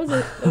 Yeah, that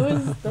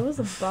was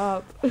a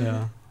bop.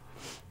 Yeah.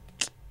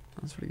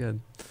 That's pretty good.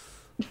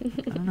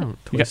 I don't know.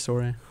 Toy got-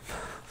 Story.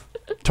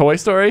 Toy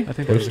Story. I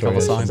think Toy there's a couple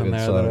Story is songs a in good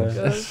there song.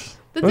 that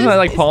are. Wasn't that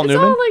like Paul it's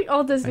Newman? all like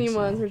all Disney Think so.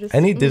 ones are just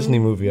Any Disney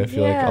movie, I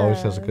feel like,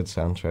 always has a Yeah. good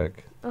soundtrack.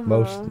 Uh-huh.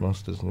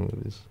 Most Disney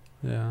movies.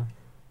 Yeah.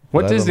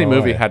 What I don't Disney know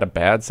movie why. had a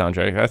bad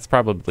soundtrack? That's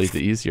probably the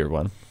easier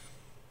one.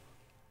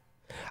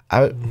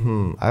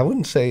 I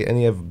wouldn't say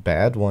any of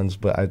bad ones,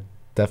 but I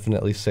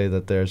definitely say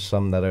that there's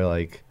some that are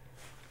like,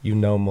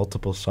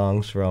 multiple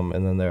songs from,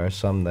 and then there are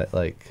some that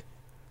like,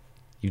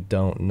 you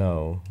don't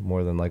know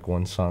more than like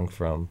one song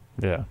from.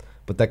 Yeah.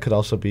 But that could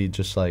also be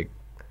just like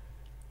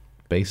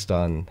based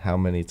on how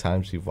many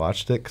times you've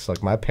watched it. Because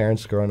like my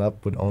parents growing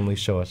up would only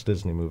show us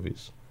Disney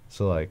movies.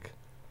 So like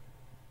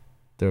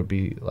there would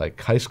be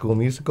like High School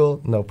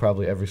Musical, know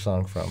probably every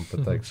song from.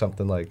 But like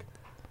something like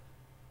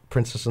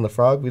Princess and the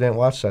Frog, we didn't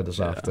watch that as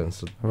often.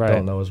 So Right.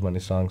 don't know as many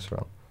songs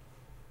from.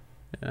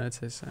 Yeah, I'd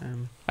say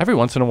same. Every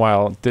once in a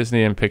while,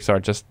 Disney and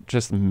Pixar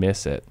just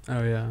miss it.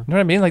 Oh yeah. You know what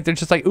I mean? Like they're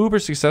just like uber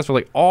successful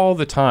like all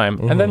the time,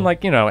 and then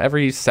like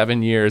every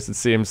 7 years it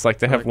seems like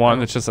they have Like, one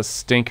that's just a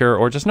stinker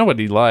or just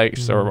nobody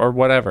likes or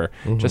whatever,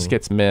 just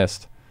gets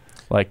missed.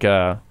 Like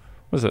what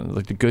was it,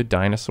 like The Good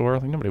Dinosaur?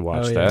 Like nobody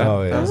watched that.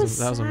 Oh, yeah. That was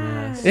That was a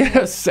mess. Yeah,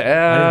 it was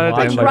sad.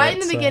 watch and, it. like, Right in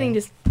the so- beginning,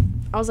 just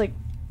I was like,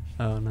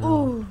 Oh no.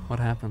 ooh, What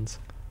happens?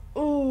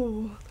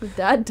 ooh, the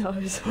dad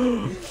dies.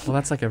 Well,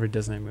 that's like every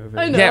Disney movie.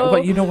 I know. yeah,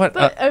 but you know what?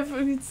 But I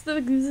still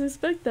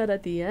expect that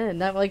at the end.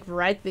 Not like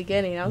right at the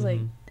beginning. I was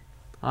like,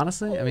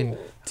 Honestly, I mean,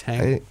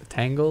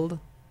 Tangled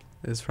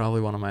is probably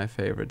one of my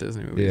favorite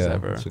Disney movies Yeah,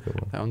 ever. that's a good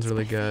one. That one's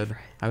really good.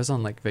 I was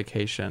on like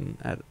vacation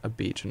at a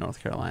beach in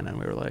North Carolina, and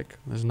we were like,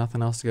 "There's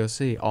nothing else to go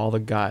see." All the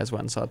guys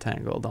went and saw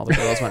Tangled. All the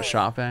girls went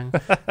shopping.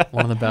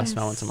 One of the best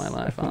moments of my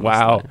life. Honestly.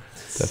 Wow.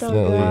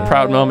 Definitely. So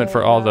Proud moment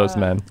for all those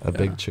good. men. A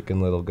big Chicken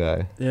Little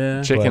guy.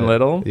 Yeah. Chicken But,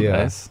 Little. yeah.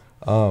 Nice.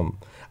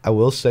 I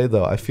will say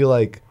though, I feel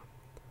like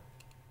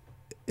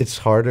it's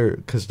harder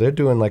because they're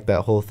doing like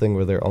that whole thing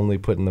where they're only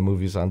putting the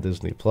movies on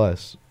Disney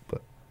Plus,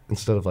 but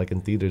instead of like in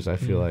theaters, I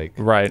feel like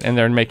Right, and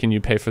they're making you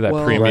pay for that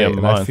Well- premium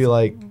and month. I feel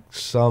like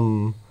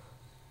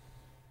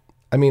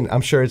I mean,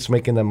 I'm sure it's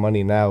making them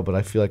money now, but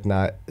I feel like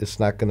it's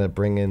not gonna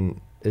bring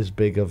in as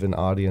big of an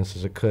audience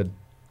as it could.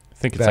 I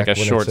think it's back like a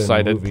when it's in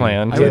short-sighted movie.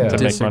 plan I Yeah. would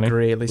to make money.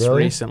 disagree, at least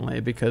Really? recently,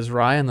 because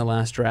Raya and the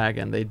Last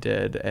Dragon, they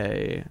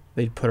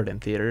put it in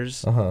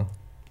theaters,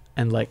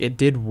 and like it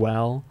did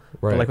well.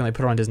 Right. But like when they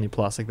put it on Disney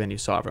Plus, like then you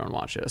saw everyone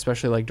watch it,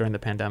 especially like during the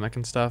pandemic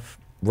and stuff.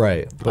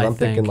 Right. But I I'm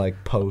thinking think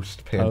like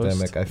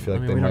post-pandemic, I feel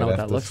like I mean, they we don't know might what have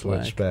that to looks switch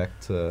like. back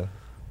to.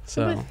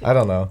 So I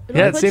don't know.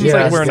 Yeah, it seems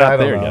Yeah, like we're I not don't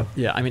there know. yet.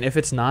 yeah, I mean, if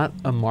it's not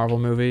a Marvel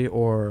movie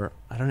or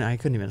I don't know, I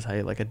couldn't even tell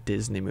you like a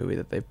Disney movie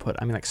that they put.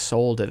 I mean, like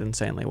Soul did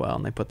insanely well,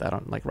 and they put that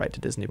on like right to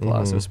Disney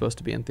Plus. It Mhm. was supposed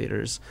to be in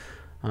theaters.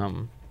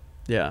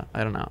 Yeah,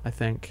 I don't know. I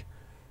think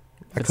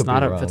I if could be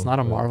if it's not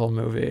a wrong, but- Marvel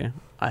movie,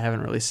 I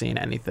haven't really seen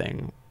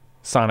anything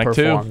Sonic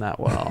 2. perform that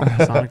well.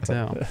 Sonic 2.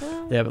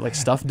 Yeah, but like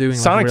stuff doing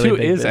Sonic like, really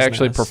 2 big is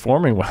actually business.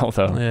 performing well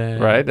though, Yeah,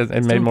 yeah, right? yeah. It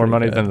It's made doing more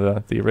money pretty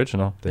than the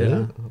original. Did Yeah.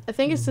 it? I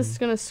think it's just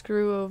gonna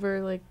screw over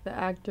like the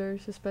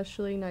actors,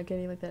 especially not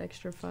getting like that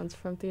extra funds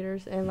from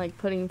theaters and like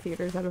putting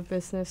theaters out of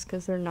business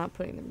because they're not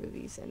putting the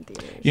movies in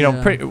theaters. You know,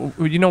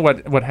 Yeah. you know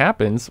what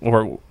happens,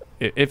 or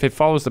if it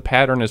follows the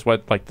pattern as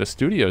what like the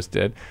studios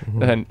did,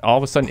 then all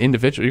of a sudden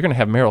individually you're going to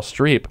have Meryl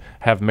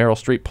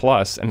Streep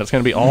Plus, and it's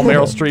going to be all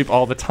Meryl Streep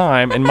all the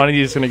time, and money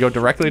is going to go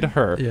directly to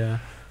her. Yeah.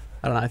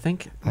 I don't know. I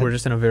think we're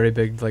just in a very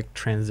big like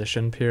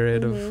transition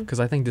period of because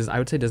I think I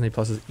would say Disney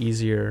Plus is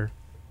easier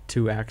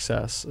to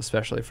access,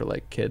 especially for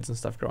like kids and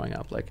stuff growing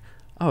up. Like,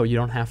 oh, you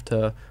don't have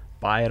to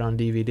buy it on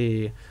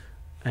DVD,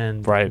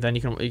 and then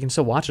you can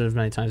still watch it as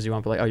many times as you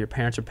want. But like, oh, your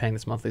parents are paying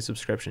this monthly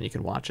subscription, you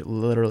can watch it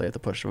literally at the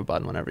push of a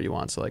button whenever you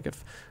want. So like,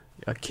 if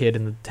a kid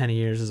in the 10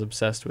 years is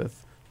obsessed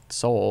with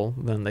Soul,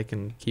 then they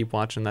can keep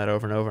watching that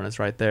over and over, and it's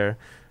right there.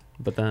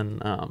 But then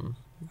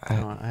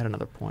I had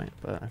another point,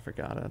 but I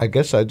forgot it. I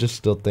guess I just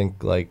still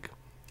think like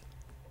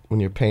when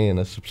you're paying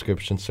a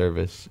subscription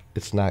service,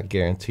 it's not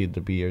guaranteed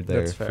to be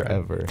there That's fair.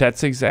 forever.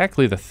 That's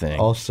exactly the thing.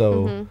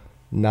 Also,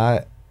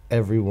 not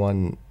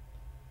everyone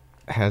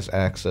has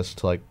access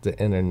to like the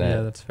internet.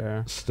 Yeah, that's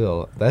fair.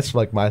 Still, that's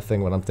like my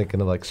thing when I'm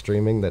thinking of like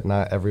streaming, that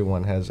not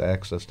everyone has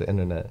access to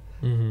internet.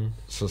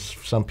 So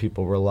some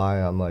people rely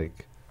on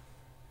like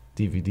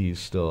DVDs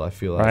still, I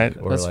feel like, Right.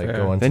 or That's like fair.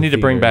 going They to need to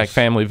bring back theaters.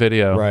 family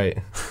video. Right.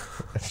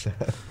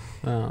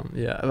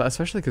 Yeah,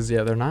 especially because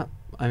they're not.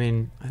 I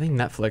mean, I think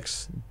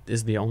Netflix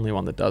is the only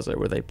one that does it,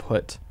 where they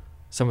put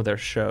some of their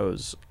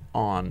shows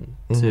on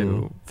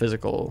to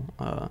physical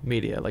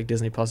media. Like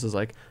Disney Plus is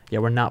like, yeah,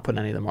 we're not putting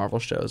any of the Marvel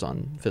shows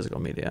on physical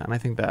media, and I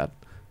think that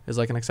is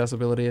like an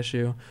accessibility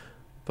issue.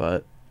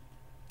 But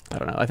I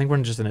don't know. I think we're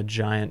just in a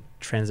giant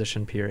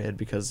transition period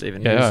because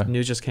even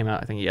news just came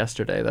out, I think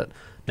yesterday, that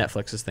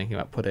Netflix is thinking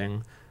about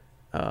putting,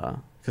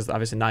 because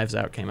obviously Knives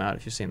Out came out.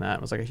 If you've seen that,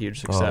 it was like a huge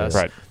success.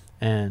 Right.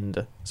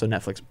 And so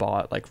Netflix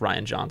bought like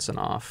Rian Johnson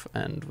off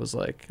and was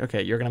like,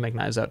 okay, you're going to make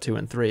Knives Out 2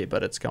 and 3,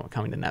 but it's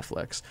coming to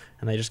Netflix.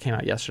 And they just came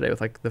out yesterday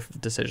with like the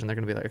decision. They're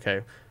going to be like,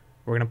 okay,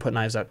 we're going to put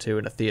Knives Out 2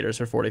 into theaters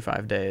for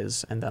 45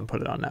 days and then put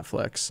it on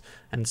Netflix.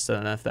 And so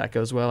then if that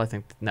goes well, I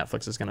think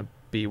Netflix is going to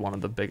be one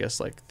of the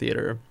biggest like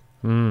theater.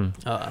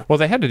 Well,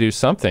 they had to do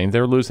something. They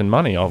were losing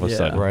money all of a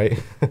sudden. Right.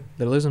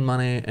 They're losing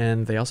money,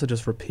 and they also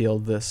just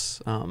repealed this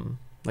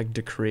like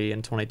decree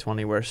in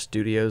 2020 where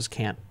studios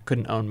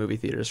couldn't own movie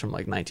theaters from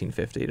like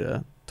 1950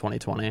 to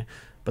 2020,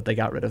 but they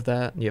got rid of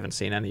that. You haven't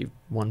seen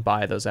anyone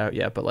buy those out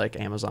yet, but like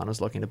Amazon is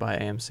looking to buy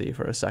AMC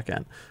for a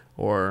second,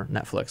 or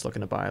Netflix looking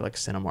to buy like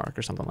Cinemark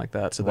or something like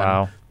that. So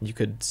then you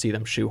could see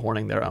them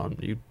shoehorning their own.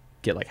 You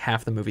get like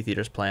half the movie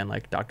theaters playing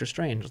like Doctor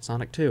Strange and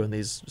Sonic 2 and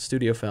these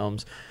studio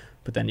films,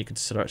 but then you could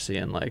start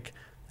seeing like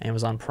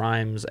Amazon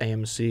Prime's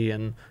AMC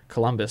and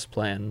Columbus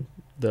playing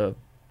the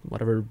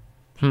whatever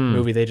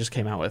movie they just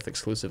came out with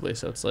exclusively.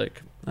 So it's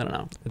like, I don't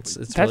know. It's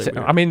That's, really weird.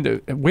 I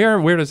mean,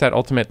 where does that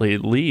ultimately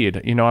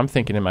lead? You know, I'm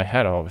thinking in my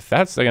head, oh, if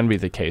that's going to be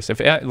the case, if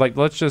like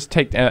let's just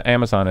take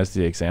Amazon as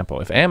the example.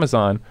 If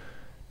Amazon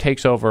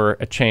takes over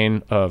a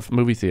chain of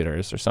movie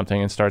theaters or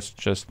something and starts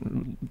just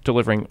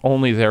delivering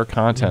only their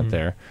content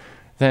there,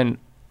 then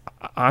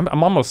I'm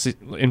almost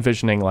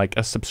envisioning like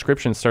a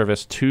subscription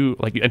service to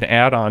like an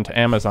add-on to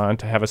Amazon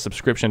to have a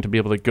subscription to be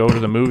able to go to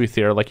the movie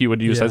theater like you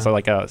would use as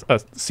like a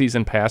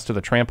season pass to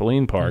the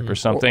trampoline park or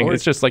something.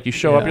 It's just like you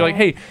show up, you're like,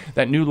 hey,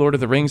 that new Lord of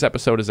the Rings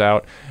episode is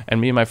out, and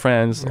me and my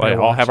friends like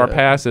all have our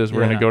passes.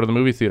 We're gonna go to the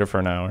movie theater for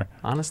an hour.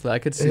 Honestly, I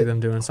could see them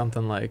doing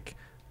something like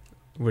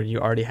where you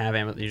already have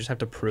Amazon, you just have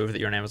to prove that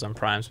you're an Amazon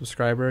Prime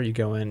subscriber. You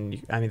go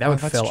in, I mean, that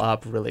would fill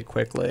up really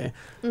quickly.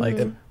 Like,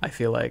 I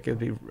feel like it would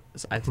be,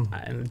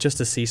 just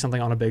to see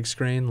something on a big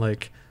screen,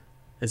 like,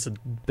 it's a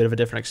bit of a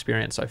different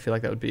experience. So I feel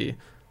like that would be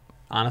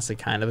honestly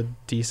kind of a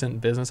decent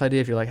business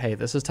idea if you're like, hey,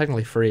 this is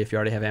technically free if you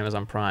already have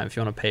Amazon Prime, if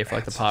you want to pay for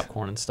like the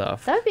popcorn and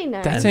stuff. That'd be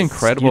nice. That's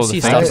incredible to see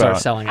think stuff about. start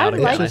selling out I'd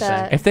again, like I that.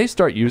 think. If they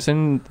start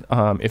using,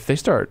 if they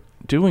start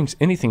doing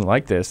anything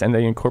like this and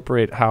they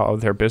incorporate how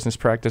their business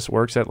practice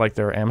works at like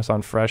their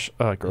Amazon Fresh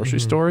grocery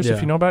stores,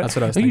 if you know about that's it,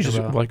 what I was you thinking just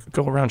about. like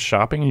go around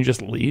shopping and you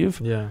just leave.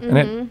 Yeah.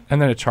 And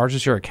then it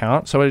charges your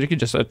account, so it could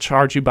just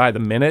charge you by the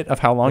minute of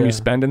how long you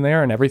spend in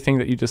there and everything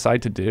that you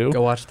decide to do.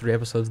 Go watch 3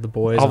 episodes of The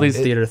Boys All on these-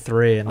 Theater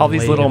 3. And All then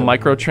these leave. little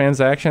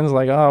microtransactions,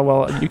 like, oh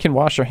well, you can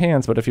wash your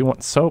hands, but if you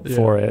want soap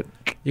for it,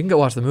 You can go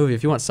watch the movie.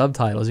 If you want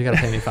subtitles, you got to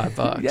pay me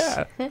 $5.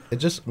 yeah. It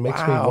just makes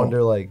me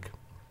wonder, like,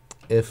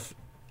 if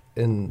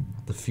in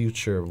the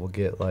future we'll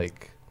get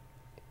like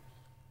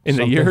In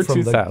the something year from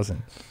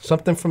 2000.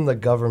 something from the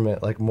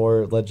government, like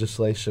more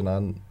legislation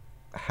on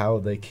how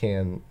they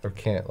can or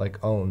can't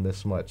like own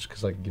this much,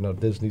 because like, you know,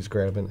 Disney's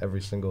grabbing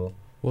every single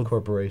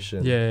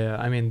corporation. Yeah.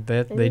 I mean,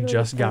 they really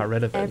just got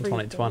rid of it in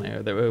everything.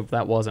 2020. Or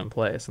that was in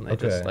place, and they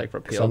just like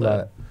repealed not,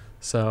 it.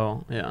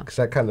 So yeah. because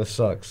that kind of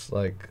sucks.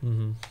 Like,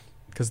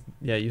 Because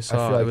you I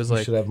saw feel like it was we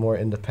like should have more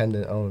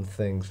independent owned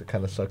things. It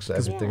kind of sucks that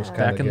everything's kind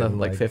back of in the getting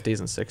like 50s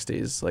and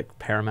 60s, like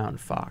Paramount and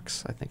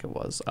Fox, I think it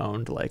was,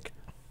 owned like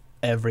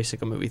every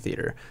single movie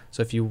theater.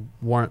 So if you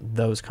weren't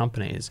those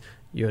companies,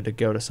 you had to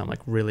go to some like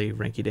really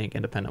rinky-dink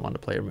independent one to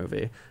play your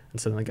movie.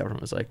 And so then the government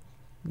was like,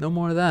 no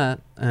more of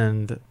that,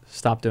 and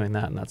stopped doing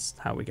that. And that's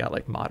how we got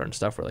like modern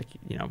stuff where like,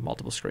 you know,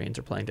 multiple screens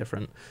are playing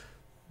different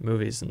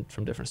movies and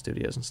from different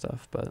studios and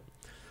stuff. But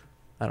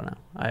I don't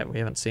know. We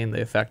haven't seen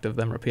the effect of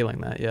them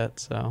repealing that yet,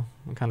 so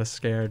I'm kind of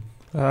scared.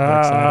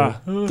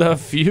 The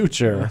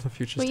future. The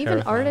future's Well, even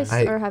terrifying. artists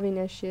are having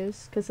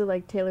issues because of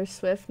like Taylor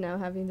Swift now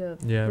having to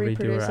redo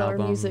reproduce her all her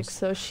music, albums.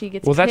 so she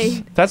gets Well,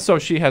 paid. that's so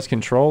she has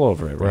control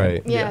over it, right?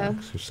 right. Yeah.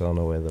 So selling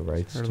away the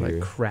rights Or to like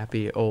your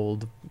crappy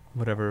old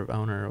whatever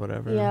owner or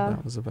whatever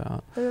that was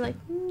about. They're like,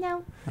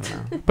 no. I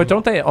don't know. But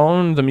don't they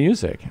own the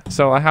music?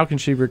 So how can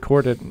she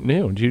record it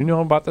new? Do you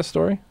know about this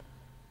story?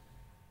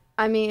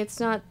 I mean, it's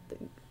not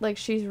like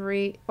she's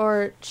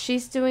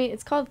doing,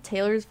 it's called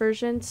Taylor's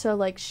version, so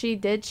like she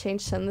did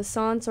change some of the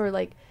songs, or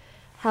like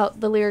how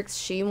the lyrics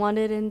she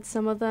wanted in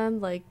some of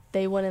them, like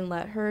they wouldn't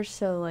let her,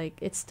 so like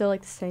it's still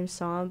like the same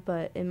song,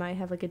 but it might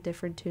have like a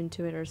different tune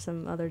to it or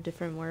some other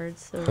different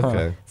words, so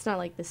Okay. it's not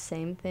like the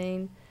same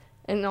thing.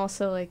 And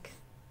also like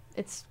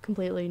it's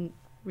completely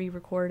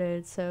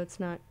re-recorded, so it's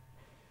not.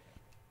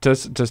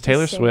 Does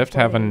Taylor same Swift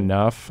have play.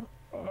 enough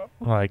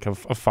like a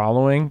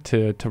following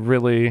to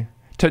really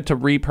to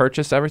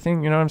repurchase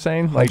everything? You know what I'm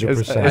saying? Like,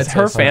 is 100%.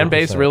 her I'd say fan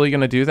base 100%. really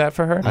going to do that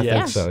for her? I Yeah.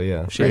 think so,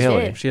 yeah. She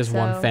Really? did, She has so-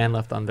 one fan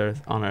left on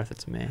Earth.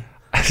 It's me.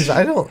 Because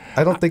I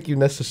don't think you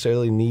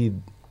necessarily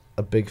need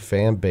a big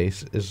fan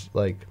base. Is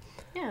like,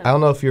 Yeah. I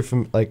don't know if you're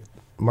from like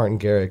Martin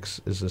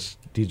Garrix is this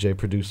DJ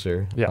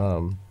producer.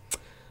 Yeah.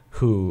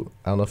 Who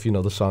I don't know if you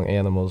know the song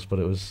Animals, but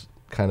it was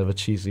kind of a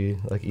cheesy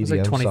like EDM It was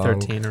like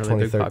 2013 song. or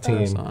like big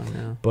popular song.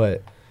 Yeah.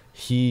 But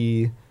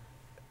he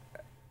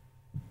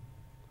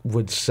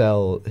would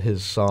sell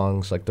his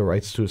songs, like the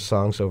rights to his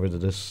songs, over to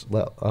this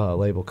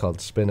label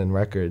called Spinnin'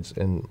 Records,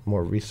 and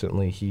more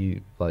recently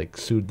he like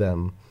sued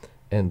them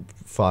and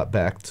fought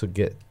back to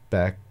get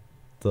back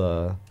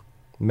the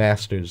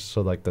masters,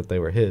 so like that they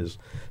were his.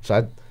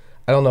 So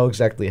I don't know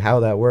exactly how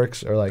that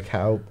works or like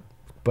how,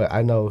 but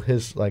I know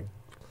his like.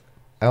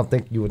 I don't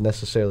think you would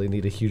necessarily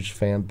need a huge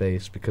fan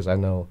base, because I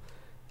know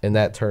in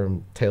that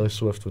term Taylor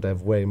Swift would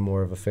have way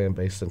more of a fan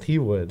base than he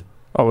would.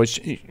 Oh, well,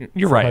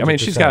 you're right. I mean,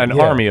 she's got an 100%,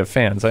 yeah. army of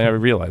fans. I never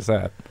realized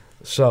that.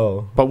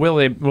 So But will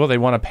they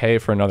want to pay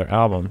for another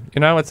album?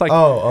 You know, it's like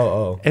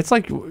it's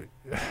like,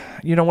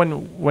 you know,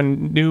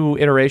 when new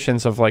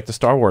iterations of like the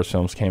Star Wars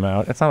films came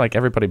out, it's not like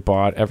everybody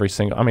bought every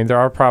single. I mean, there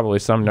are probably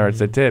some nerds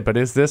that did, but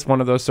is this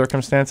one of those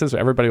circumstances where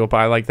everybody will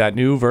buy like that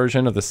new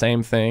version of the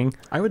same thing?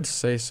 I would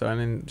say so. I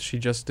mean, she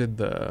just did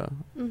the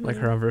like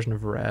her own version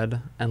of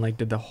Red, and like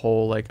did the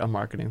whole like a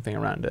marketing thing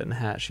around it,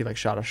 and she like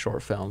shot a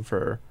short film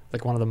for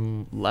like one of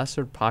the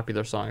lesser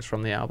popular songs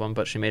from the album,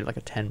 but she made like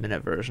a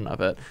 10-minute version of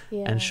it,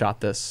 Yeah. and shot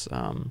this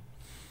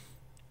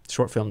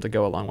short film to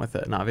go along with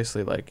it, and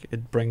obviously like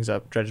it dredges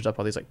up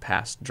all these like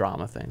past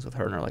drama things with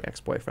her and her like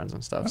ex-boyfriends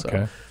and stuff.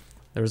 Okay. So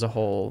there was a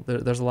whole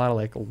there's a lot of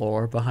like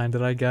lore behind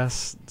it, I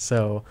guess.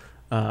 So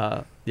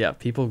yeah,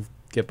 people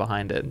get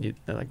behind it, and you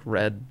like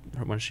read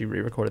when she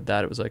re-recorded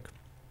that, it was like,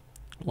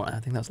 well, I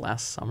think that was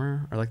last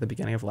summer or like the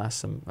beginning of like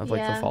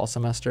the fall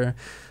semester,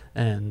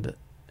 and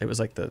it was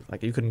like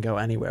you couldn't go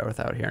anywhere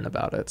without hearing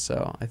about it.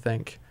 So I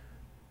think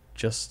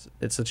just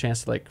it's a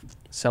chance to like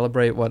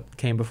celebrate what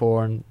came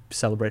before and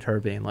celebrate her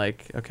being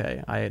like,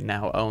 okay, I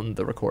now own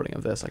the recording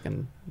of this, I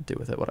can do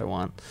with it what I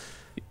want.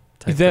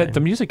 The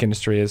music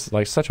industry is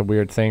like such a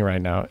weird thing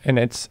right now, and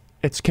it's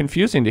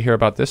confusing to hear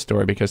about this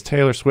story because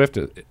Taylor Swift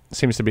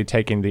seems to be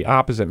taking the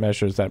opposite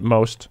measures that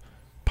most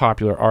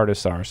popular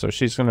artists are. So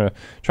she's going to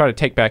try to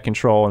take back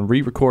control and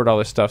re-record all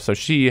this stuff so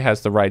she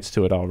has the rights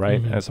to it all, right?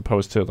 As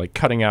opposed to like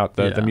cutting out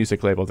the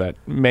music label that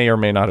may or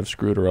may not have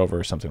screwed her over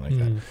or something like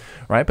that,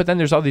 right? But then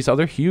there's all these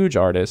other huge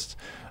artists,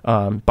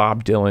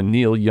 Bob Dylan,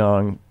 Neil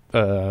Young,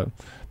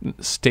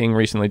 Sting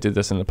recently did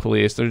this in The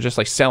Police. They're just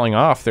like selling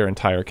off their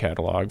entire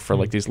catalog for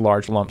like these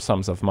large lump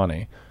sums of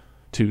money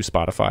to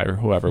Spotify or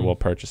whoever will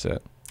purchase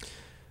it.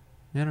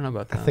 Yeah, I don't know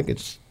about that. I think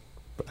it's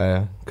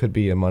could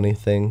be a money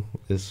thing,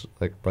 as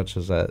like much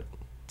as that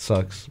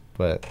sucks,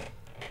 but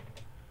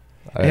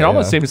it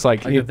almost seems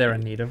like that they're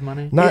in need of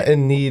money. Not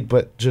in need,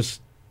 but just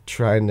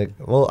trying to.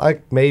 Well, I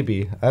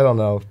don't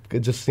know. It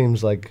just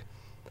seems like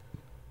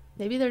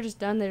Maybe they're just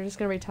done. They're just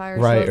gonna retire.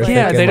 Right. So Or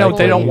yeah, they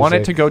thinking, don't like, want it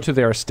music. to go to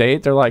their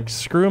estate. They're like,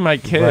 screw my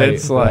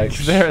kids. Right.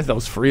 They're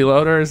those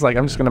freeloaders. Like,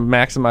 I'm just gonna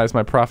maximize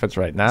my profits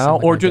right now. Sound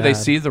like Or my do they dad.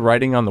 see the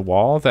writing on the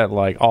wall that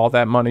like all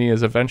that money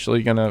is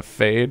eventually gonna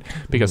fade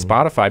because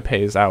Spotify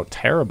pays out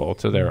terrible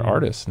to their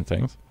artists and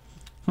things?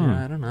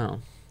 Yeah, I don't know.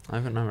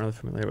 I'm not really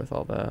familiar with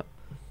all that.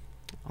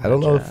 I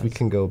don't know if we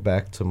can go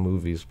back to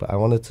movies, but I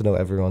wanted to know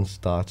everyone's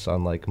thoughts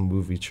on like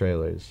movie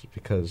trailers,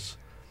 because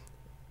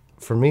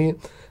for me,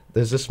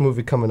 there's this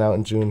movie coming out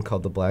in June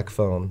called The Black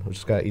Phone, which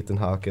has got Ethan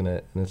Hawke in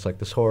it, and it's like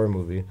this horror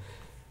movie.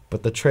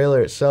 But the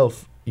trailer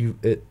itself,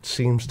 it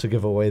seems to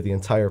give away the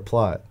entire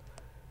plot.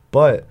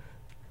 But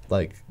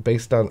like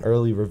based on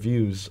early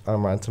reviews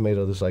on Rotten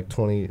Tomatoes, there's like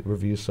 20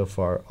 reviews so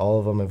far. All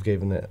of them have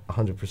given it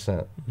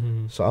 100%.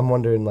 So I'm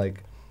wondering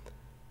like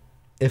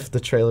if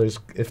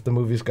the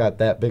movie's got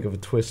that big of a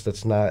twist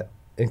that's not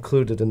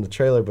included in the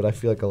trailer, but I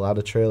feel like a lot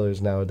of trailers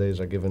nowadays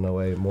are giving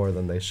away more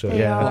than they should.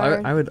 They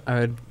are. Well, I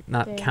would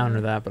not They counter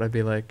are. that, but I'd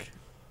be like,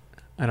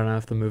 I don't know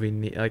if the movie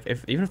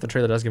even if the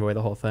trailer does give away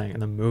the whole thing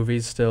and the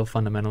movie's still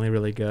fundamentally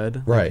really good,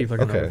 like, Right, people are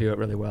gonna okay. review it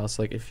really well.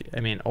 So like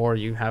or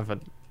you have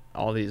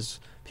all these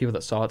people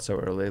that saw it so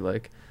early,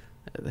 like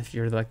if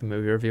you're like the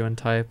movie reviewing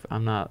type,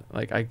 I'm not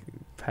like, I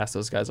pass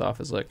those guys off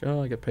as like,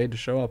 oh, I get paid to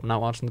show up, I'm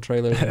not watching the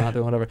trailers, I'm not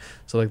doing whatever.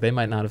 So like they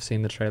might not have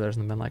seen the trailers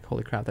and been like,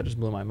 holy crap, that just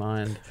blew my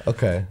mind.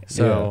 Okay.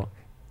 So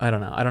I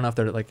don't know if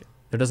they're like,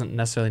 there doesn't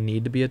necessarily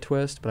need to be a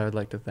twist, but I would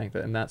like to think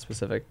that in that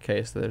specific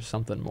case that there's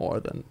something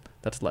more than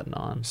that's letting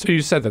on. So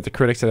you said that the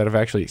critics that have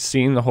actually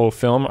seen the whole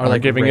film are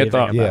like giving it the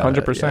raving about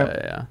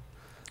 100%. Yeah.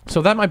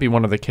 So that might be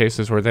one of the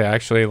cases where they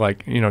actually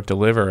like,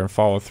 deliver and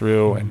follow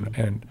through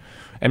and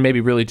maybe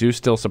really do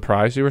still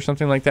surprise you or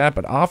something like that.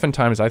 But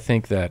oftentimes I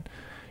think that,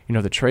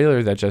 the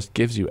trailer that just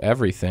gives you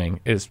everything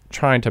is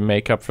trying to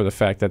make up for the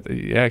fact that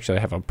you actually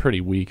have a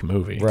pretty weak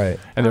movie. Right.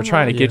 And they're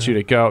trying to get Yeah.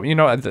 you to go.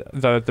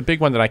 The big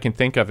one that I can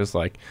think of is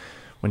like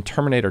when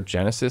Terminator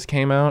Genesis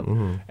came out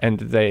and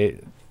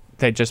they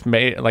just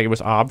made like it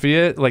was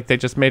obvious, like they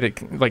just made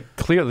it like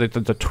clear that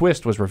the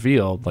twist was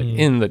revealed like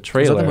in the Was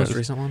trailer. that the most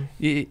recent one?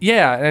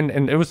 Yeah,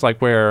 and it was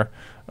like where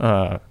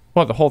the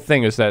whole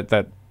thing is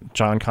that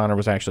John Connor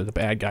was actually the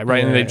bad guy,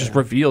 right? And they just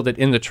revealed it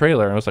in the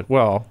trailer, and I was like,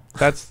 well,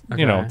 that's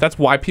Okay. that's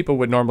why people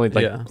would normally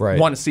Right.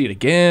 want to see it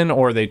again,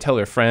 or they tell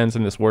their friends,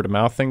 and this word of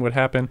mouth thing would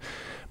happen.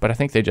 But I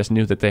think they just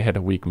knew that they had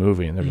a weak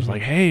movie, and they're just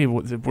like, hey,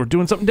 we're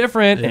doing something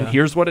different, and Yeah.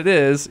 here's what it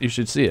is. You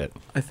should see it.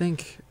 I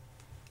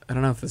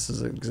don't know if this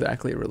is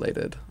exactly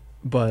related,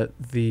 but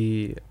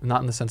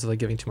not in the sense of like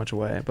giving too much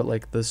away, but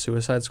like the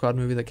Suicide Squad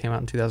movie that came out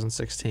in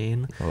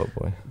 2016, Oh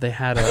boy. they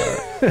had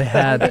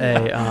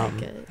a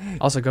Good.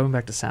 also going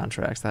back to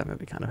soundtracks, that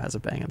movie kind of has a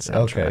banging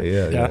soundtrack. Okay.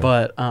 Yeah. Yeah.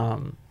 But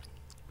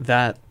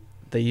that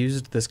they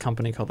used this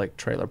company called like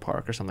Trailer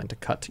Park or something to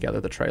cut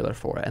together the trailer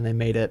for it, and they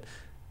made it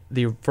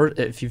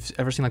if you've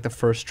ever seen like the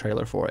first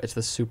trailer for it, it's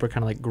the super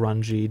kind of like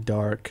grungy,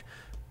 dark,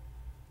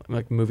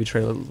 like movie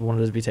trailer,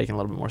 wanted to be taken a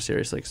little bit more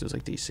seriously because it was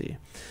like DC.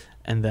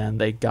 And then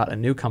they got a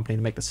new company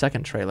to make the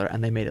second trailer,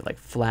 and they made it like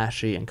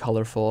flashy and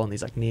colorful and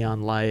these like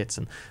neon lights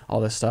and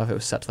all this stuff. It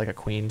was set to like a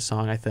Queen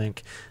song, I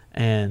think,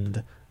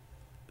 and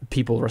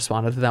people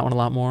responded to that one a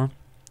lot more.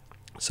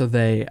 So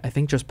they, I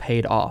think, just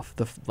paid off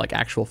the like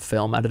actual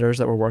film editors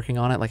that were working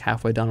on it, like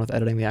halfway done with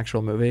editing the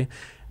actual movie,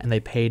 and they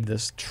paid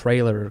this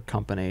trailer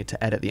company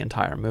to edit the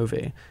entire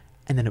movie,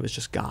 and then it was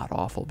just god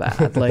awful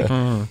bad. Like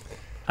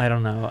I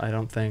don't know. I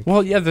don't think.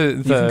 Well, yeah,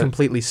 You can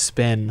completely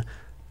spin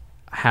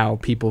how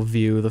people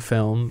view the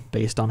film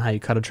based on how you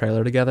cut a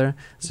trailer together.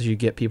 So you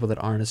get people that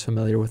aren't as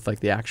familiar with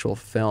like the actual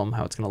film,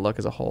 how it's going to look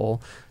as a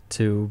whole,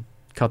 to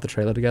cut the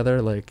trailer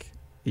together, like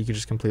you could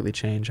just completely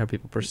change how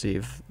people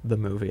perceive the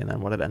movie and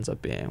then what it ends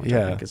up being, which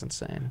I think is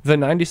insane. The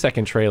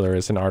 90-second trailer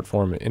is an art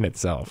form in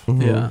itself.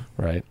 Yeah.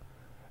 Right.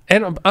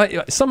 And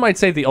some might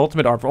say the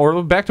ultimate art form,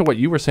 or back to what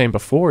you were saying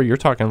before, you're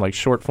talking like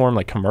short form,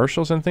 like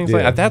commercials and things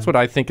like that. That's what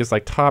I think is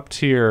like top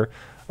tier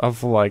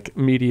of like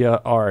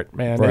media art,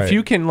 man. Right. If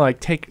you can like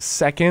take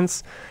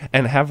seconds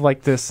and have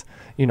like this,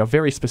 you know,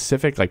 very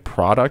specific like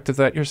product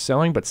that you're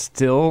selling, but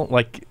still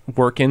like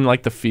work in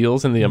like the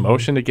feels and the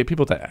emotion to get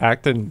people to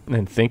act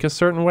and think a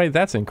certain way,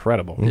 that's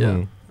incredible.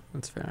 Yeah,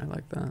 that's fair. I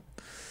like that.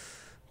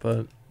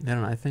 But I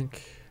don't know, I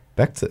think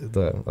back to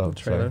the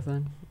trailer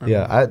thing.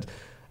 Yeah,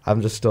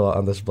 I'm just still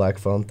on this black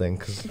phone thing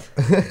because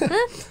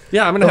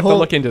yeah, I'm gonna have to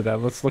look into that.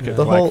 Let's look at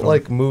the black whole phone.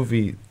 like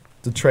movie.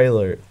 The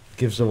trailer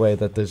gives away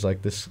that there's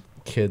like this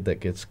kid that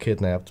gets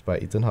kidnapped by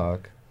Ethan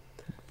Hawke,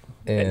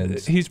 and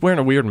he's wearing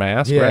a weird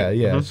mask. yeah, right?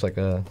 yeah, it's like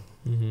a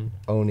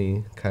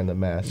Oni kind of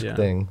mask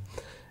thing,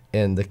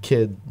 and the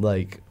kid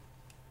like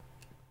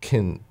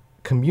can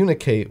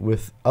communicate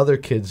with other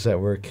kids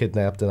that were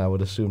kidnapped and I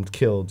would assume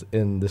killed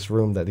in this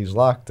room that he's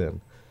locked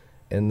in,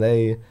 and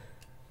they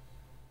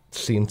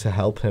seem to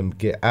help him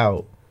get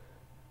out,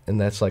 and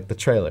that's like the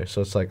trailer.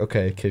 So it's like,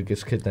 okay, kid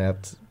gets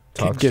kidnapped,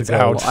 kid gets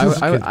out.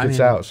 Kid gets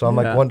out. So I'm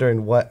like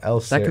wondering what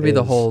else that there could be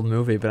the is. whole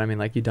movie, but I mean,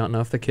 like, you don't know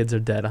if the kids are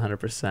dead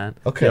 100%.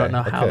 Okay, you don't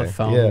know how the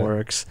phone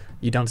works.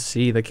 You don't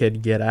see the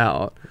kid get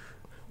out.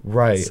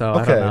 Right. So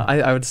I don't know.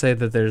 I would say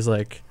that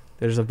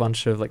there's a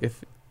bunch of like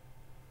if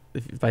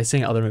by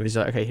seeing other movies,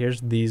 you're like, okay,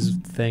 here's these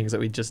things that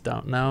we just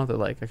don't know. They're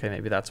like, okay,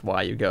 maybe that's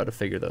why you go to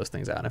figure those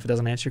things out. And if it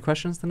doesn't answer your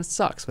questions, then it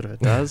sucks. But if it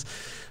does,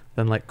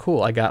 then like,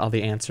 cool, I got all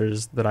the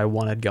answers that I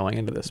wanted going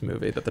into this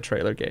movie that the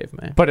trailer gave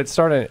me. But it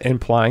started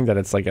implying that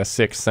it's like a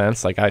sixth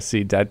sense. Like I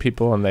see dead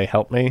people and they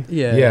help me.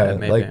 Yeah,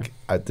 maybe.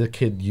 like the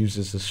kid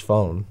uses his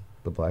phone,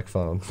 the black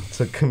phone,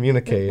 to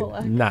communicate.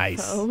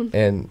 Nice. Phone.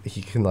 And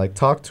he can like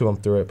talk to them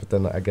through it, but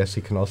then I guess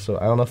he can also,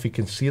 I don't know if he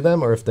can see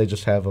them or if they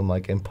just have them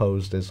like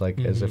imposed as like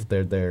as if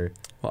they're there.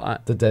 Well,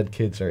 the dead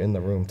kids are in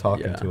the room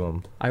talking to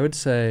him. I would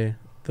say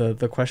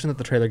the question that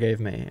the trailer gave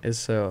me is,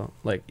 so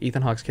like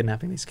Ethan Hawke's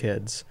kidnapping these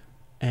kids,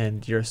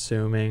 and you're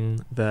assuming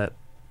that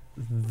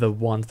the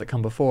ones that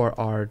come before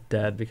are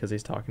dead because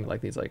he's talking to like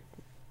these like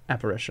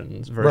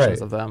apparitions versions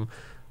of them.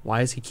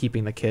 Why is he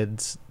keeping the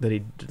kids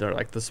that they're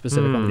like the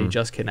specific one that he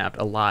just kidnapped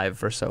alive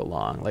for so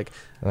long? Like,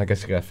 and I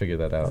guess you gotta figure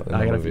that out in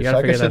the you movie. gotta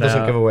So I guess it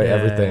doesn't give away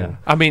everything. Yeah.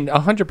 I mean,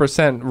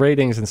 100%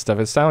 ratings and stuff.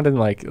 It sounded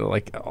like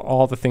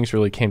all the things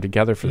really came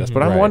together for this.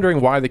 But I'm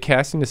wondering why the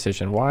casting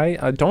decision. Why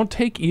don't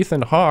take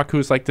Ethan Hawke,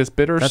 who's like this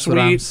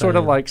bittersweet sort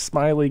of like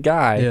smiley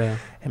guy,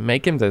 and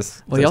make him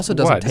this. Well, he also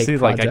doesn't take is he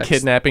like a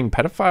kidnapping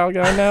pedophile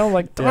guy now?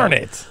 Like, darn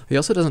it. He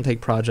also doesn't take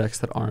projects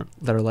that are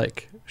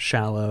like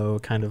shallow,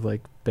 kind of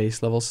like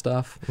base level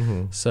stuff.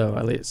 So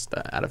at least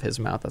out of his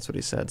mouth, that's what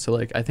he said. So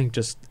like, I think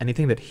just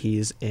anything that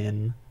he's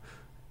in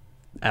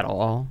at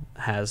all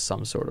has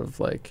some sort of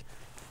like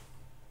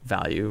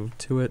value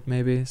to it,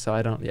 maybe. So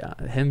I don't,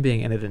 him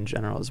being in it in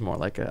general is more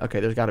like okay,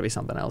 there's got to be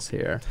something else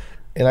here.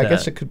 And I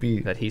guess it could be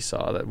that he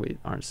saw that we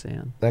aren't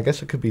seeing. I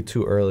guess it could be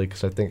too early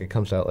because I think it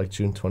comes out like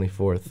June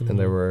 24th, and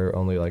there were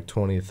only like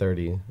 20,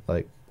 30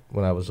 like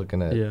when I was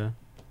looking at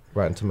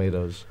Rotten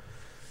Tomatoes.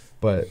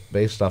 But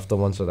based off the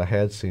ones that I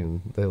had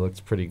seen, they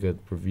looked pretty good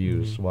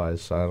reviews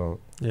wise. So I don't.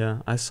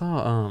 Yeah, I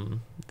saw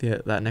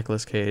that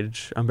Nicolas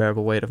Cage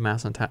Unbearable Weight of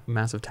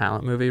Massive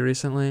Talent movie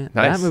recently. Nice.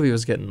 That movie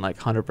was getting like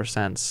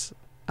 100%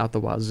 out the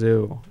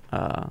wazoo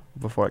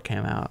before it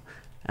came out,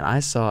 and I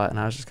saw it and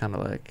I was just kind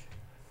of like,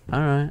 all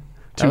right.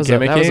 Too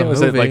gimmicky?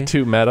 Was it like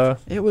too meta?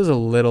 It was a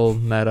little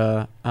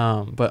meta,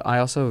 but I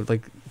also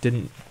like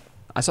didn't.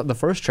 I saw the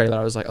first trailer.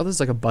 I was like, oh, this is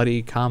like a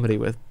buddy comedy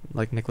with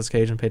like Nicolas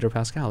Cage and Pedro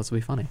Pascal. This will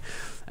be funny.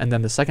 And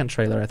then the second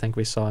trailer, I think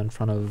we saw in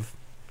front of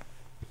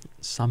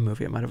some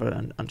movie. It might have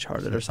been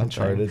Uncharted or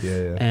something. Uncharted,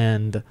 yeah.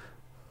 And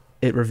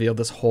it revealed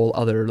this whole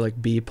other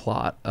like B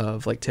plot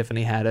of like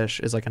Tiffany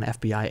Haddish is like an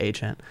FBI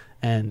agent,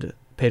 and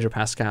Pedro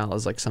Pascal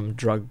is like some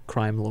drug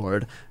crime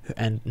lord,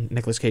 and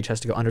Nicolas Cage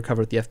has to go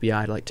undercover with the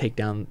FBI to like take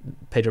down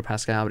Pedro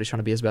Pascal, but he's trying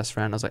to be his best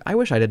friend. I was like, I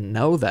wish I didn't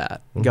know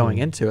that going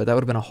into it. That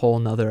would have been a whole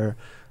nother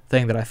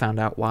thing that I found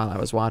out while I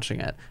was watching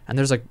it. And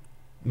there's like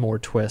more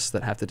twists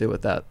that have to do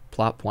with that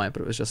plot point,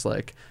 but it was just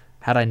like,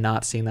 had I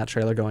not seen that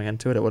trailer going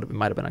into it, it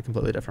might have been a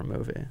completely different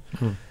movie.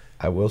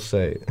 I will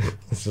say,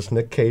 it's this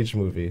Nick Cage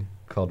movie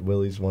called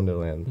Willy's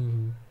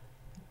Wonderland.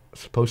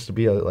 Supposed to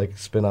be a like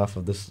spin-off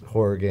of this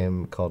horror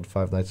game called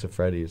Five Nights at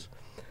Freddy's.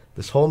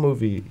 This whole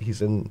movie,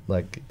 he's in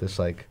like this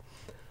like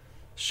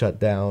shut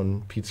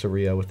down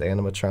pizzeria with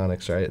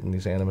animatronics, right? And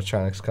these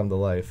animatronics come to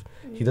life.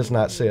 He does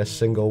not say a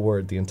single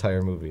word the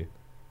entire movie,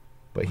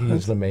 but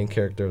he's the main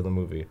character of the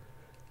movie.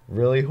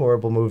 Really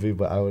horrible movie,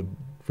 but I would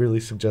really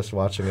suggest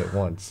watching it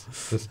once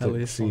just to At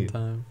least see one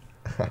time.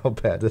 how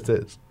bad it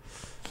is.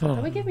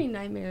 That would give me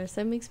nightmares.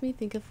 That makes me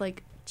think of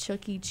like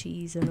Chuck E.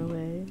 Cheese in a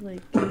way,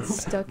 like getting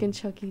stuck in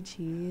Chuck E.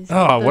 Cheese.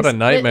 Oh, what a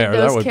nightmare that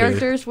would Those be.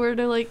 characters were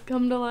to like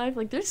come to life.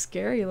 Like they're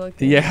scary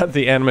looking. Yeah,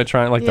 the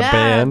animatronic, like the Yeah,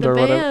 band the or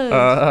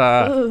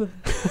whatever. band.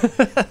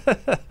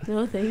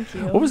 No, thank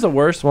you. What was the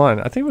worst one?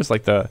 I think it was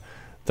like the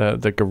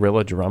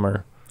gorilla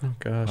drummer. Oh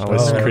gosh,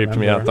 Always I don't creeped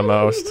me out the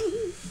most.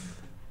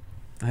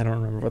 I don't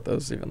remember what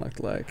those even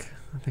looked like.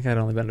 I think I'd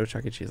only been to a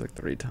Chuck E. Cheese like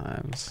 3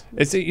 times.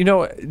 It's, you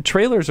know,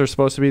 trailers are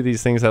supposed to be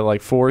these things that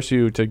like force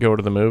you to go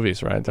to the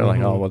movies, right? They're like,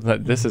 oh, well,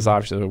 this is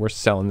obviously we're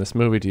selling this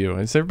movie to you.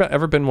 Has there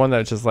ever been one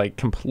that just like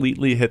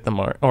completely hit the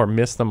mark or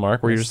missed the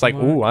mark, where you're just like,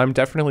 ooh, I'm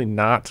definitely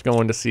not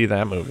going to see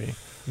that movie?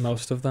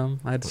 Most of them,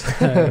 I'd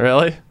say.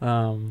 Really?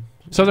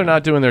 So they're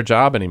not doing their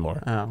job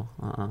anymore.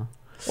 Oh,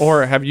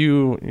 Or have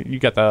you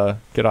got the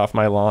get off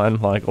my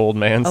lawn like old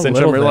man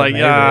syndrome? You're bit, like,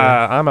 maybe.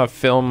 yeah, I'm a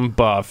film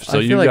buff, so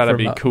I you feel like got to for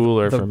be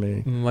cooler the for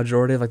me.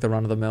 Majority of like the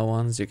run of the mill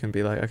ones, you can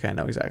be like, okay, I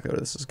know exactly where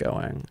this is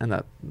going, and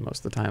that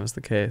most of the time is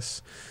the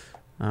case.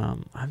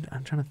 I'm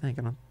trying to think.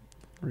 I don't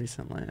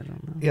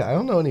know. Yeah, I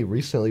don't know any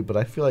recently, but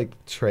I feel like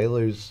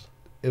trailers.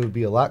 It would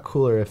be a lot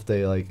cooler if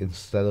they like,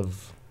 instead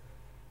of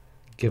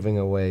giving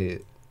away,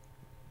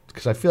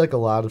 because I feel like a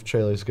lot of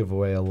trailers give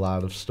away a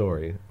lot of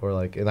story, or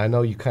like, and I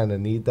know you kind of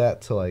need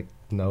that to like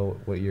know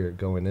what you're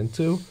going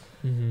into,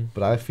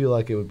 but I feel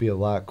like it would be a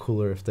lot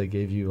cooler if they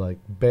gave you like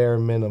bare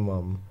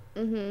minimum,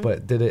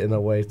 but did it in a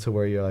way to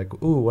where you're like,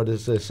 ooh, what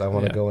is this? I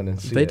want to go in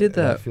and see They it. did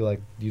And that. I feel like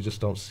you just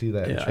don't see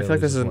that. Yeah, I feel like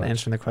this isn't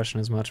answering the question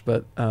as much,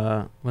 but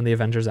when the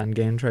Avengers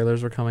Endgame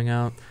trailers were coming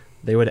out,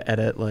 they would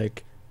edit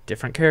like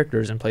different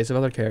characters in place of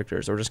other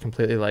characters, or just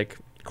completely like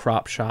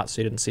crop shots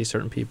so you didn't see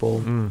certain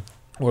people.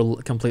 Or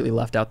completely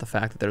left out the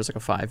fact that there's like a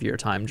 5-year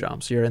time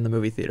jump. So you're in the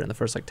movie theater in the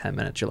first like 10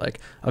 minutes, you're like,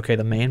 okay,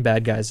 the main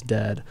bad guy's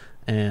dead,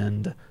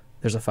 and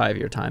there's a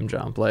 5-year time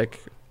jump. Like,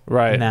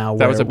 right now,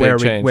 that was a big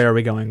change. Where are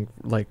we going?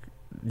 Like,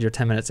 you're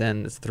 10 minutes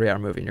in, it's a 3-hour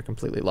movie, and you're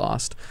completely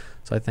lost.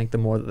 So I think the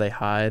more that they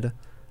hide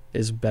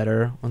is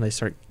better when they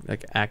start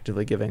like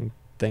actively giving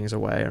things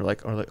away, or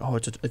like oh,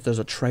 there's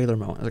a trailer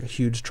moment, like a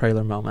huge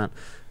trailer moment.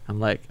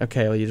 I'm like,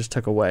 okay, well, you just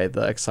took away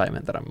the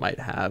excitement that I might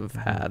have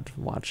had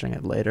watching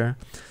it later.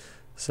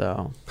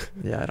 So,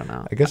 yeah, I don't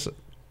know. I guess.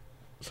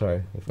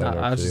 Sorry. If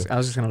I was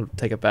just gonna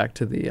take it back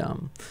to the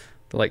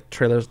like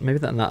trailers. Maybe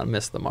that not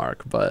miss the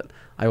mark, but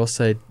I will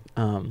say,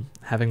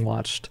 having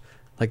watched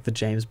like the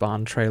James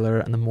Bond trailer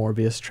and the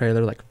Morbius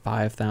trailer like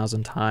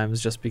 5,000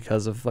 times just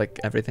because of like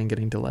everything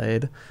getting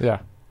delayed. Yeah.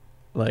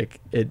 Like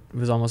it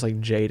was almost like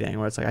jading,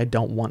 where it's like I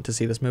don't want to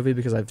see this movie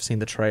because I've seen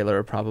the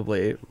trailer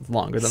probably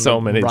longer than so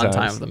the many runtime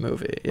times of the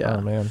movie. Yeah.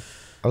 Oh man.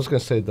 I was gonna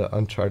say the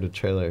Uncharted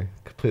trailer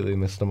completely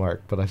missed the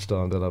mark, but I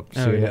still ended up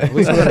seeing yeah. it.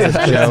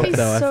 That joke, makes me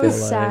though, I so feel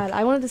sad. like.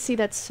 I wanted to see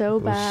that so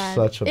It was bad.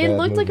 such a It bad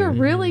looked like a movie.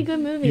 really good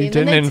movie. You and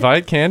then didn't they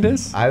invite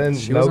Candyce? I didn't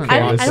She know wasn't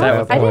Candyce Candyce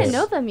at that I point. didn't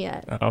know them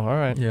yet. Oh, all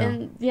right. Yeah.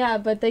 And yeah,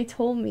 but they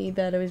told me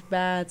that it was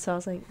bad, so I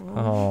was like, oh.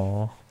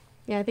 Oh.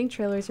 Yeah, I think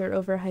trailers are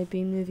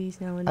overhyping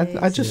movies nowadays.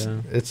 I just, Yeah.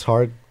 it's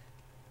hard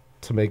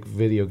to make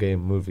video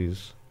game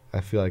movies. I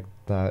feel like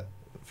not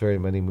very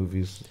many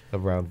movies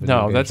around video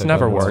No, games that's have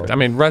never done well. worked. I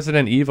mean,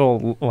 Resident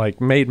Evil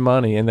like made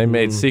money and they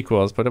made Mm.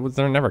 sequels, but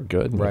they're never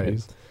good Right.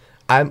 movies.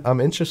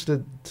 I'm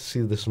interested to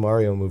see this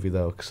Mario movie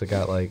though, because they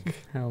got like,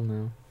 Hell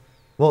no.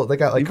 well, they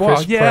got like Well,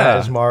 Chris yeah. Pratt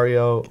as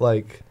Mario,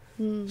 like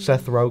Mm.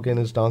 Seth Rogen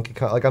as Donkey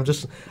Kong. Like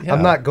Yeah.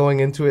 I'm not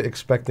going into it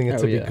expecting it Oh,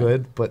 to be yeah.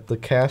 good, but the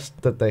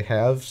cast that they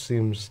have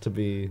seems to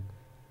be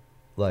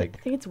I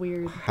like, think it's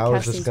weird. how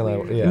is this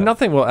gonna? Yeah.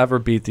 Nothing will ever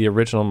beat the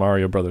original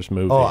Mario Brothers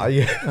movie. Oh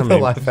yeah, I the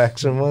mean- live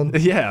action one.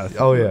 Yeah.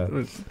 Oh yeah,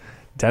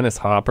 Dennis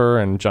Hopper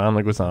and John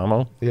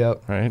Leguizamo,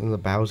 yep. right? And the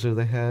Bowser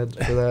they had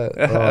for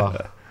that. Oh.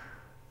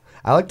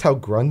 I liked how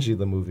grungy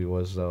the movie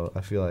was, though.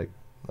 I feel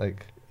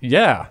like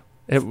Yeah.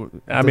 I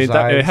mean,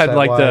 Design, it had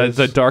like the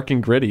set-wise. dark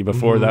and gritty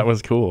before Mhm. that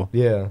was cool.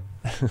 yeah.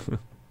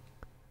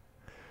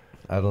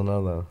 I don't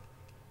know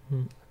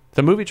though.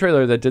 The movie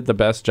trailer that did the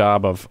best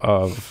job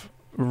of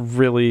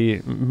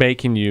really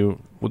making you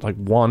like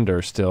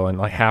wonder still and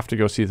like have to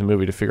go see the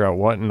movie to figure out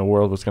what in the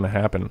world was going to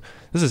happen.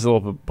 This is a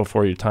little bit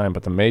before your time,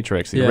 but the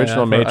Matrix, the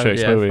original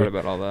Matrix movie, I've heard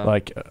about all that.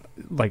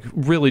 like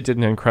really did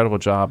an incredible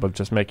job of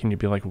just making you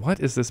be like, what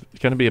is this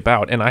going to be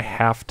about? And I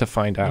have to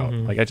find out.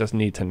 Mhm. Like I just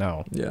need to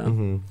know. Yeah.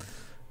 Mm-hmm.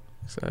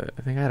 So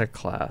I think I had a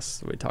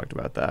class we talked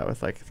about that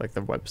with like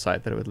the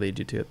website that it would lead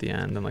you to at the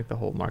end, and like the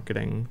whole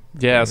marketing.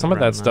 Yeah, thing some of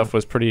that around stuff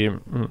was pretty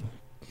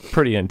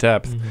in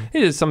depth. Mhm.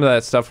 It is some of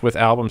that stuff with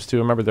albums too.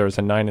 I remember there was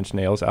a 9 Inch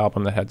Nails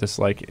album that had this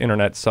like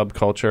internet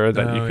subculture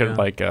that you Oh, could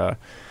yeah.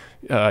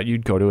 like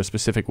you'd go to a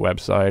specific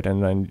website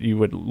and then you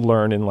would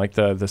learn in like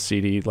the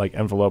CD like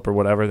envelope or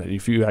whatever that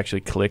if you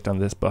actually clicked on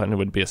this button it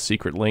would be a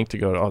secret link to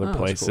go to other Oh, that's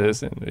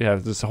places and yeah,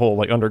 this whole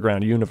like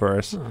underground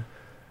universe.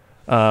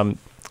 Huh.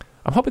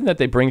 I'm hoping that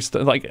they bring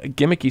like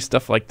gimmicky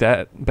stuff like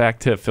that back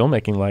to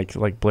filmmaking,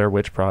 like Blair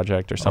Witch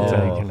Project or something.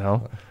 Oh. You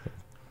know,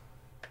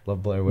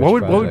 Love Blair Witch what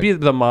would be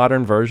Project. the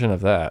modern version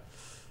of that?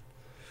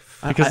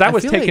 Because I that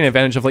was feel taking like-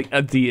 advantage of like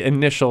the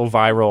initial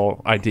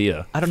viral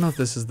idea. I don't know if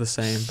this is the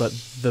same, but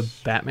the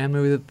Batman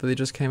movie that they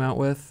just came out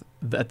with,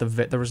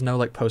 there was no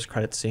like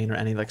post-credit scene or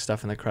any like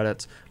stuff in the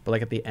credits, but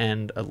like at the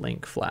end a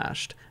link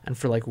flashed, and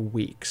for like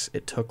weeks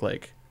it took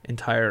like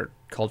entire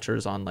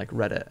cultures on like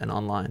Reddit and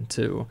online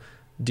to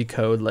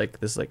decode like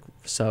this like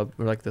sub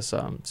or like this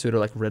pseudo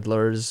like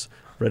Riddler's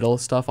riddle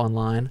stuff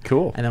online.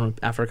 Cool. And then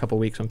after a couple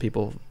weeks, when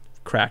people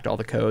cracked all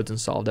the codes and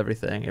solved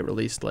everything, it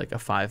released like a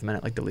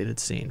 5-minute like deleted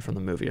scene from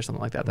the movie or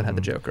something like that that had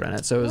the Joker in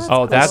it. So it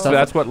was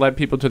that's what led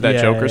people to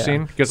that Joker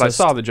scene, because so I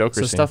saw the Joker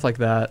so scene. Stuff like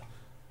that,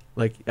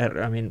 like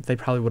I mean they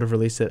probably would have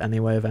released it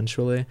anyway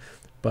eventually,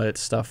 but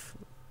it's stuff,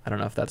 I don't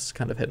know if that's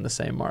kind of hitting the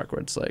same mark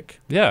where it's like,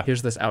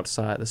 here's this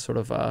outside, this sort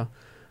of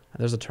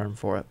there's a term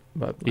for it,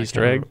 but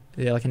Easter egg.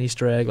 Yeah, like an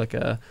Easter egg, like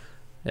an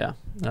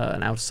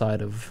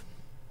outside of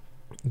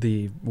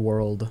the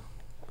world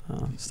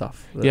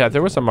stuff. Yeah,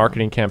 there was a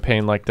marketing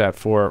campaign like that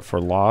for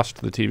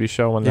Lost, the TV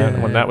show, when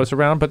that was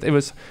around. But it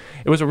was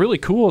a really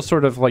cool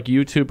sort of like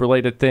YouTube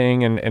related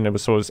thing, and it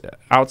was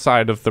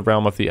outside of the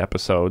realm of the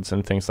episodes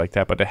and things like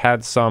that. But it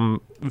had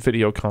some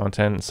video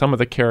content, some of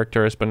the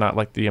characters, but not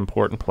like the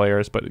important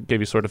players. But it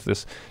gave you sort of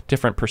this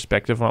different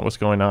perspective on what was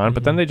going on.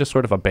 But then they just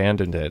sort of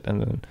abandoned it,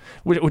 and then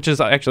which is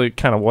actually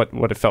kind of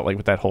what it felt like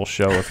with that whole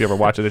show. If you ever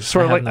watch it, it's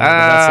sort of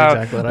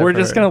like we're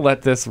just gonna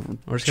let this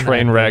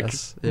train wreck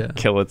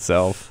kill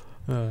itself.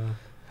 I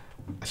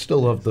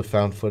still love the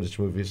found footage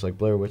movies like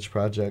Blair Witch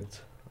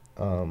Project,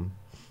 and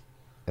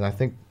I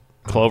think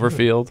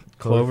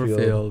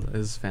Cloverfield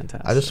is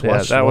fantastic. I just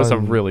watched that was a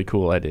really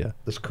cool idea.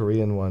 This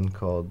Korean one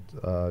called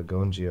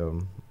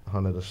Gonjeom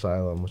Haunted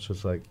Asylum, which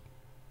was like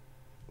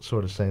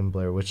sort of same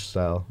Blair Witch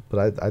style,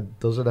 but I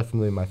those are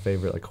definitely my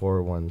favorite like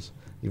horror ones,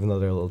 even though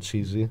they're a little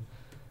cheesy.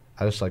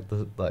 I just like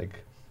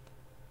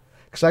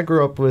because I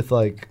grew up with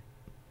like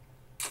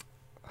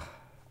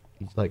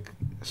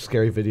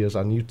scary videos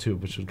on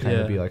YouTube, which would kind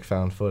of be like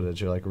found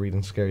footage, or like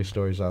reading scary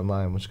stories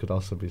online, which could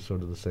also be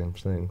sort of the same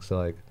thing. So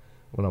like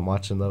when I'm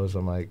watching those,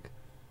 I'm like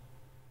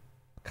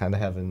kind of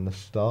having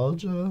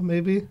nostalgia,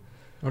 maybe,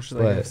 or just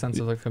like a sense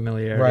of like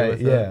familiarity. Right?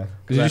 With yeah.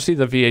 Did you see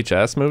the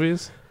VHS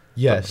movies?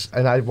 Yes,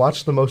 and I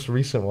watched the most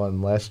recent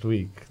one last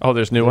week. Oh,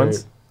 there's new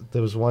ones.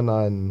 There was one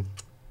on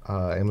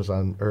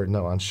Amazon, or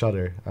no, on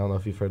Shudder. I don't know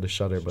if you've heard of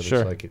Shudder, but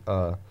it's like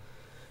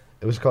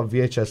it was called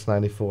VHS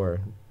 94.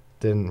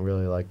 Didn't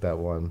really like that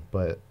one,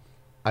 but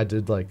I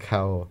did like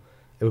how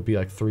it would be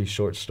like 3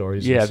 short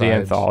stories. Yeah, the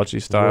anthology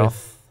style.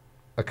 With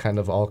a kind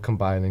of all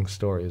combining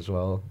story as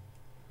well.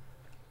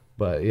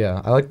 But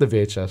yeah, I like the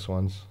VHS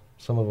ones.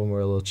 Some of them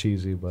were a little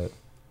cheesy, but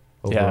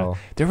overall.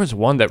 Yeah, there was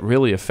one that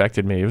really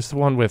affected me. It was the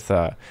one with,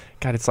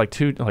 it's like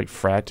 2 like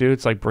frat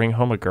dudes like bring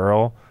home a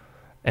girl.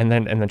 And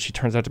then she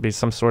turns out to be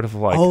some sort of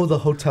like... Oh, the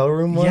hotel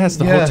room one? Yes,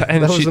 the hotel.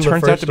 And she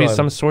turns out to be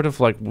some sort of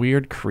like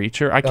weird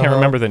creature. I can't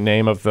remember the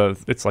name of the...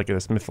 It's like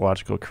this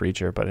mythological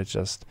creature, but it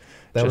just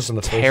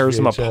tears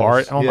them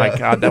apart. Oh my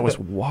God, that was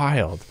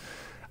wild.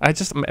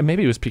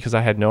 Maybe it was because I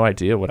had no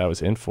idea what I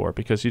was in for,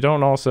 because you don't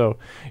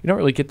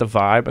really get the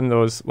vibe in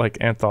those like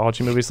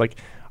anthology movies. Like,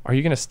 are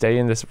you going to stay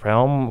in this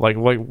realm? Like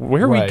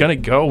where are we going to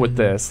go with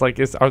this? Like,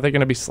 are they going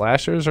to be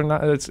slashers or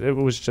not?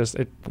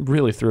 It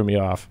really threw me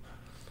off.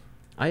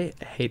 I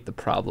hate the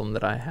problem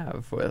that I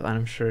have with, and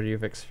I'm sure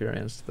you've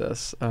experienced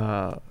this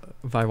by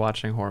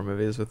watching horror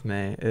movies with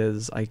me,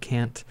 is I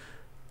can't,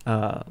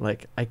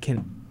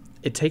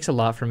 it takes a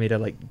lot for me to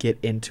like get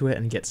into it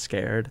and get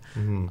scared.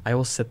 Mm-hmm. I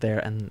will sit there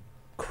and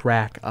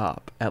crack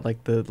up at like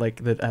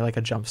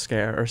a jump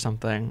scare or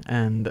something,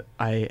 and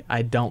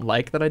I don't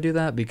like that I do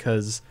that,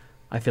 because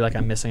I feel like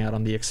I'm missing out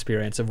on the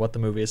experience of what the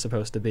movie is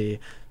supposed to be,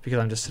 because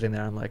I'm just sitting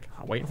there, I'm like,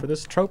 I'm waiting for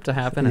this trope to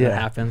happen, and it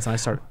happens, and I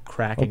start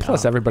cracking up.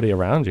 Plus, everybody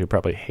around you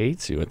probably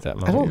hates you at that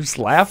moment. You're just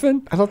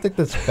laughing. I don't think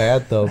that's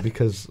bad, though,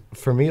 because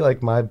for me,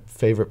 like, my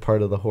favorite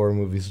part of the horror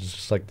movies is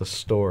just, like, the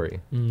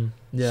story.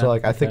 Yeah, so,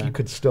 like, I think you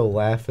could still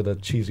laugh at a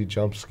cheesy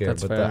jump scare,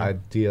 that's but fair. The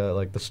idea,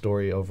 like, the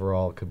story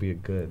overall could be a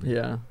good.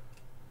 Yeah.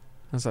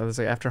 So it was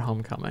like after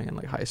Homecoming in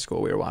like high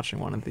school, we were watching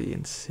one of the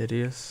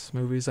Insidious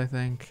movies, I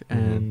think,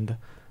 and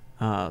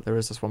there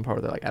was this one part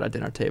where they're like at a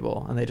dinner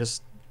table, and they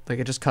just like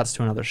it just cuts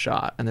to another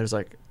shot, and there's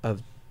like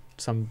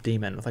some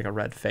demon with like a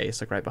red face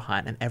like right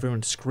behind, and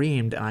everyone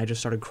screamed, and I just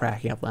started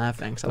cracking up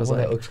laughing. So I was like,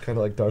 that looks kind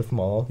of like Darth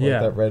Maul,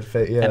 like that red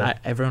face. Yeah, and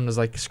everyone was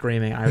like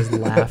screaming. I was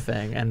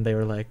laughing, and they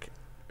were like,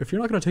 if you're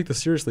not going to take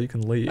this seriously, you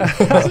can leave. I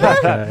was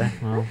like, okay,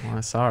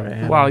 well,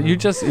 sorry. Wow, you're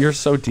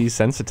so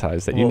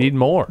desensitized that you need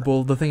more.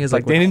 Well, the thing is,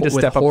 like they need to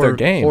step up their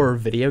game. Horror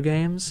video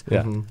games,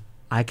 yeah.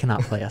 I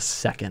cannot play a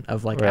second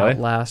of like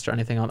Outlast or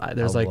anything.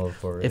 There's like,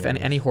 if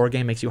any horror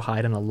game makes you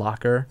hide in a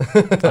locker,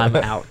 I'm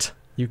out.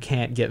 You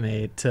can't get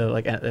me to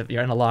like, if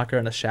you're in a locker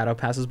and a shadow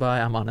passes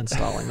by, I'm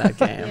uninstalling that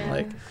game. Yeah.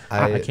 Like,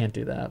 I can't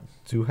do that.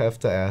 Do have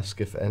to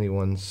ask if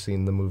anyone's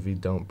seen the movie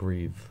Don't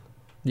Breathe.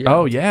 Yeah.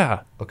 Oh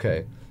yeah.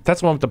 Okay.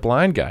 That's the one with the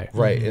blind guy.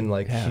 Right, and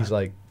like he's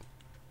like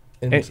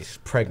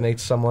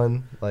impregnates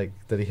someone like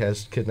that he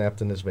has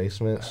kidnapped in his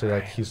basement. So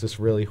like he's this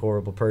really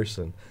horrible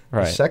person.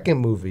 Right. The second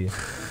movie,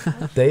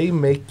 they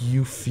make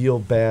you feel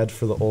bad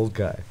for the old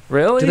guy.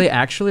 Really? Do they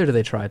actually, or do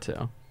they try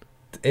to?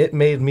 it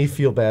made me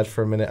feel bad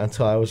for a minute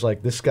until I was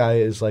like, this guy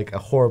is like a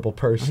horrible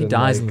person. He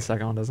dies in like, the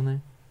second one, doesn't he?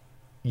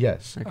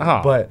 Yes. Okay.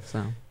 Oh. But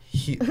So.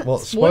 well,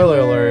 spoiler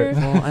alert.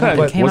 Well, I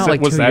don't, it came Was out it-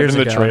 like was 2 that years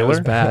in the ago. And it was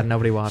trailer? bad.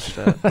 Nobody watched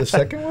it. The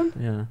second one?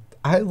 Yeah.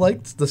 I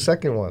liked the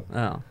second one,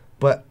 Oh.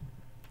 but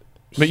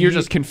you're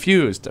just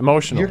confused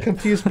emotionally. You're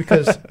confused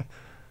because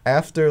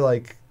after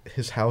like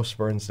his house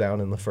burns down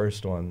in the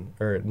first one,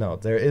 or no,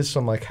 there is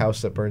some like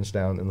house that burns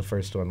down in the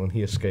first one when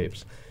he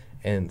escapes,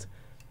 and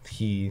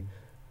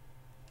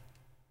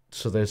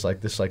so there's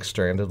like this like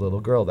stranded little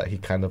girl that he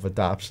kind of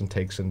adopts and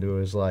takes into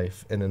his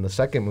life, and in the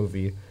second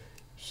movie,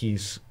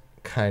 he's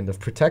kind of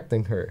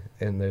protecting her,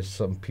 and there's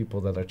some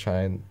people that are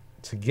trying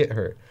to get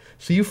her.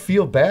 So you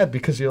feel bad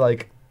because you're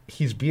like,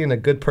 he's being a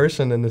good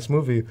person in this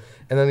movie,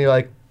 and then you're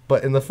like,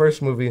 but in the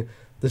first movie,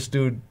 this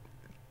dude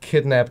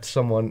kidnapped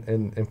someone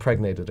and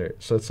impregnated her.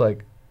 So it's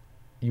like,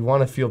 you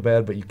want to feel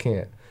bad, but you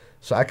can't.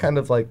 So I kind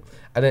of like,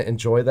 I didn't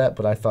enjoy that,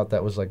 but I thought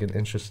that was like an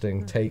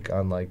interesting take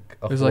on like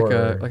a It was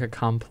horror. like a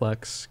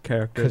complex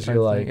character 'Cause type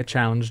you're thing. like- It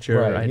challenged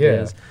your Right,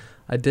 ideas.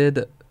 I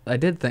did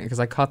think, because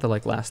I caught the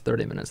like last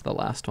 30 minutes of the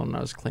last one when I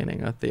was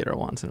cleaning a theater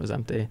once and it was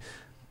empty,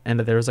 and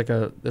there's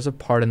a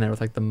part in there with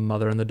like the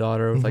mother and the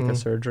daughter with like the Mhm.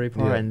 surgery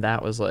part, Yeah. and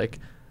that was like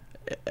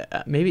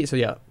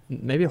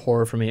maybe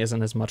horror for me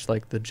isn't as much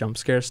like the jump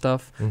scare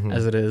stuff Mhm.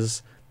 as it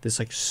is this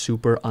like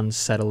super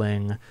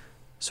unsettling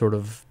sort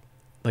of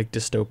like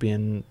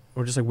dystopian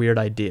or just like weird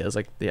ideas.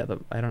 Like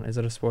is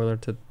it a spoiler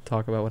to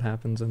talk about what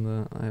happens in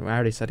the? I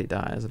already said he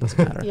dies. It doesn't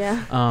matter.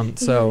 Yeah.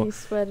 So You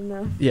sweat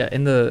enough. yeah,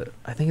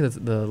 I think it's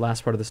the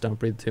last part of this Don't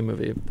Breathe 2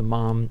 movie, the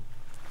mom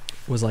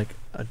was like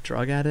a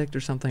drug addict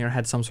or something, or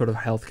had some sort of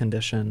health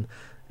condition,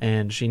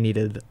 and she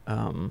needed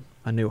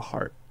a new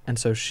heart, and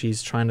so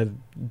she's trying to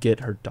get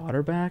her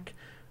daughter back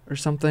or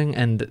something,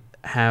 and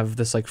have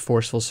this like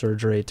forceful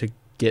surgery to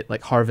get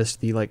like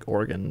harvest the like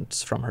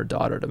organs from her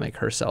daughter to make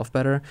herself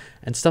better,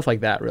 and stuff like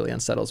that really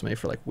unsettles me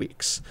for like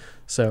weeks.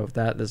 So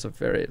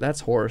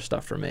that's horror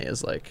stuff for me,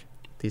 is like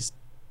these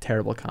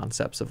terrible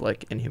concepts of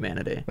like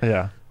inhumanity.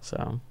 Yeah.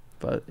 So,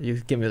 but you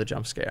give me the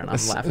jump scare and I'm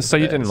laughing. So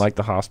for you didn't days. like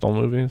the Hostel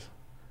movies?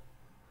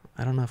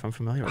 I don't know if I'm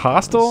familiar with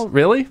Hostel?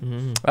 Really?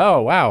 Mm-hmm.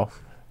 Oh, wow.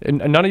 And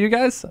none of you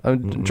guys?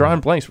 Mm-mm. Drawing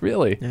blanks,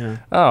 really? Yeah.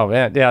 Oh,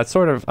 man. Yeah, it's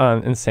sort of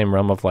in the same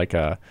realm of like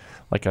a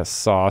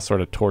Saw sort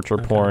of torture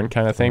Okay. porn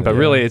kind of thing. But Yeah.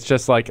 really, it's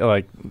just like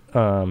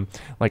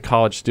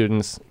college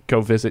students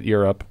go visit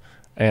Europe,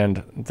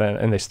 and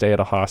they stay at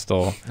a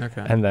hostel,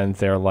 Okay. and then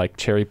they're like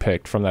cherry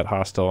picked from that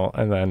hostel,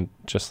 and then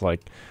just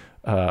like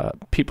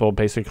people,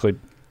 basically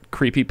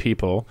creepy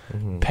people,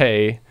 Mhm.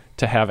 pay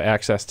to have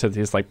access to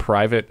these like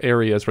private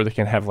areas where they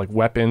can have like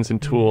weapons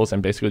and tools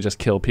and basically just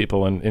kill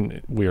people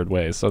in weird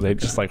ways. So they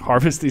just like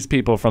harvest these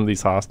people from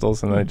these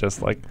hostels, and they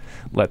just like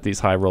let these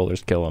high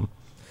rollers kill them.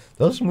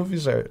 Those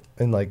movies are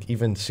in like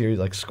even series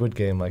like Squid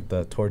Game, like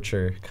the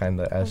torture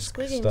kind of esque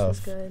Squid Games was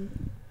stuff. good.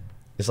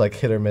 It's like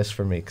hit or miss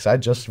for me, because I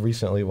just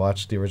recently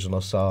watched the original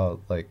Saw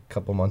like a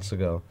couple months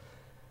ago,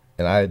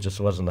 and I just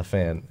wasn't a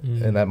fan.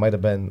 Mm. And that might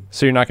have been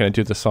So you're not going to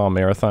do the Saw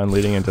marathon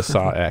leading into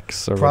Saw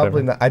X or probably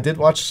whatever? not. I did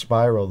watch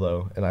Spiral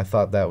though, and I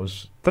thought that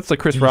was That's the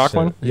Chris Rock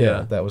one? decent. Yeah,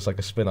 Yeah. that was like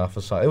a spin-off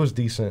of Saw. It was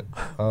decent.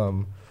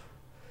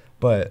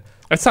 But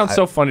It sounds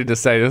so funny to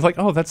say. It's like,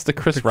 oh, that's the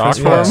Chris Rock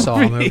Chris Rock horror Saw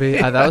movie. movie.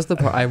 That was the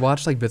part I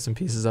watched like bits and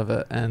pieces of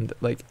it, and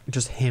like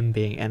just him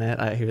being in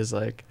it. He was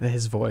like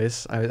his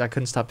voice. I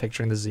couldn't stop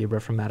picturing the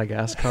zebra from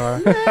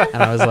Madagascar,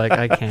 and I was like,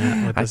 I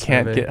can't. With I this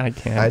can't movie. I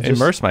just-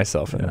 immerse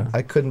myself in Yeah. it.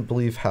 I couldn't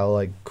believe how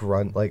like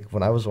like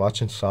when I was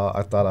watching Saw,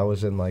 I thought I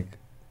was in like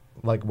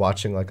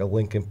watching like a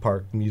Linkin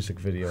Park music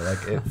video.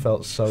 Like it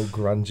felt so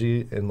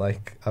grungy, and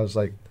like I was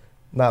like,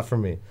 not for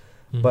me.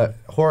 Mhm. But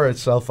horror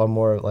itself, I'm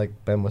more like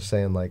Ben was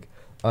saying, like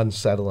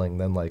unsettling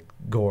than like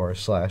gore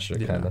slasher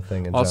Yeah. kind of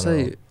thing in I'll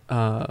general.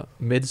 say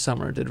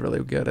Midsummer did really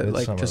good at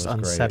like Midsommar just was great,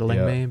 unsettling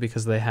yeah. me,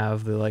 because they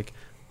have the like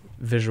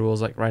visuals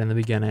like right in the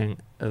beginning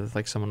of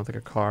like someone with like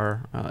a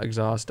car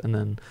exhaust, and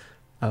then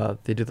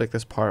they do like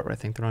this part where I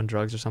think they're on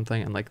drugs or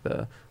something, and like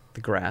the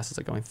grass is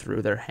like going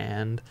through their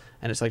hand,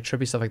 and it's like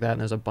trippy stuff like that,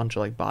 and there's a bunch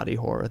of like body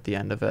horror at the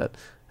end of it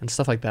and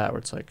stuff like that, where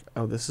it's like,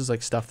 oh, this is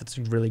like stuff that's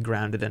really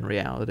grounded in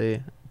reality,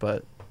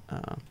 but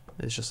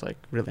it's just like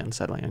really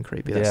unsettling and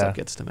creepy. That Yeah. stuff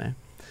gets to me.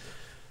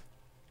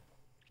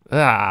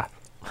 Ah.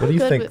 What do you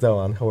Good think with- though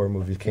on horror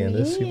movies,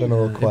 Candace? You've been a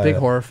little A quiet. big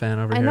horror fan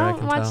over I here, I don't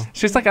can watch- tell.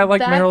 She's like, I like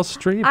That- Meryl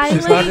Streep. I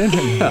She's like- not in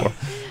anymore.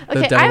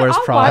 The Devil Wears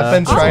I'll Prada. I've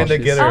been watch- trying to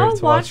I'll- get her I'll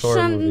to watch watch horror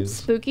some movies.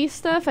 spooky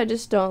stuff. I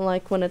just don't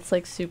like when it's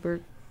like super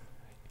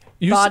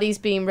You, s- bodies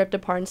being ripped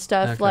apart and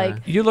stuff. Okay. Like,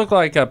 you look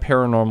like a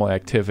Paranormal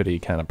Activity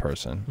kind of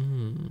person.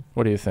 Mm.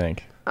 What do you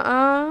think? You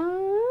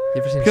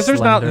ever seen Because there's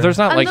Slender?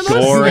 not like the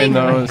most, gore in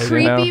like, those.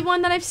 creepy You know?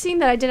 one that I've seen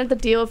that I didn't have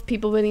to deal with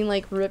people getting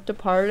like ripped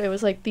apart. It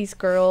was like these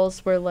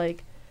girls were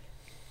like,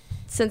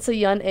 since a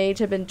young age,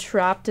 have been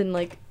trapped in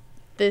like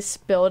this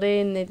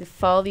building. They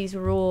follow these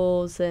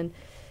rules and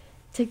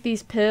take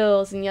these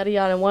pills and yada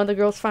yada. And one of the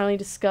girls finally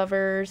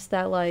discovers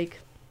that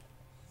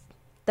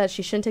that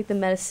she shouldn't take the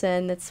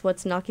medicine. That's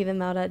what's knocking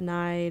them out at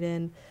night.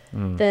 And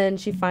then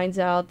she finds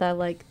out that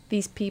like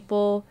these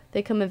people,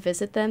 they come and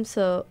visit them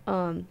so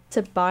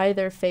to buy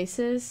their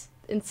faces,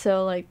 and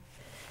so like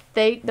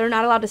they're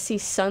not allowed to see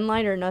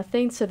sunlight or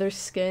nothing, so their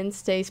skin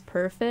stays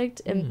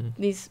perfect. And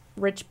these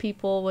rich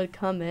people would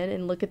come in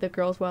and look at the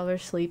girls while they're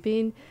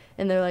sleeping,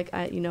 and they're like,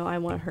 I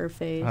want her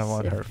face. I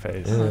want her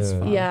face. Yeah. That's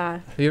fun. Yeah.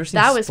 Have you ever seen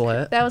That was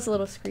Split? that was a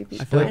little creepy.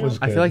 I feel like was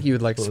I feel good. like you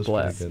would like Split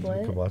was Split. pretty good.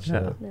 You could watch Yeah.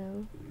 that.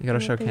 No. You gotta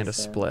I show don't think Kandyce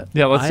so. Split.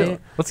 Yeah,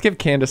 let's give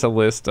Kandyce a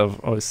list of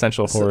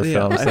essential horror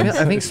films.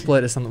 I think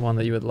Split is something one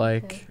that you would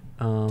like.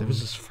 There was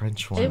this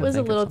French one. It was a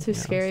think of little too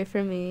something scary else.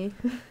 for me.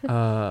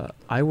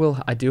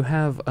 I do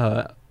have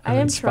an I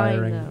am trying,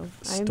 inspiring though.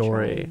 I am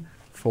story trying.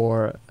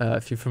 for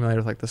if you're familiar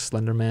with like the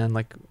Slender Man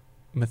like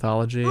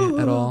mythology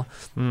at all.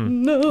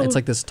 No. It's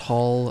like this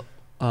tall,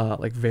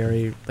 like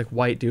very like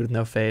white dude with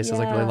no face, has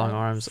like really long Yeah.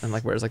 arms, and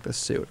like wears like this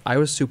suit. I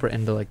was super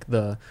into like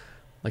the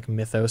like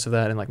mythos of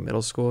that in like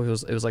middle school. It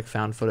was like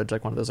found footage,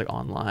 like one of those like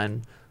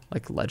online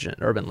like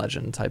urban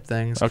legend type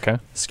things. Okay.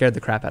 Scared the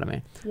crap out of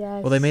me.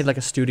 Yes. Well, they made like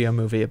a studio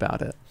movie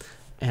about it,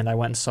 and I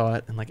went and saw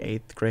it in like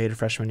 8th grade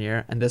freshman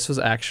year. And this was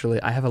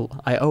actually I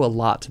owe a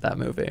lot to that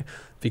movie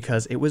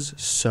because it was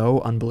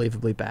so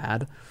unbelievably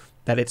bad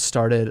that it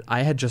started.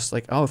 I had just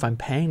like, oh, if I'm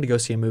paying to go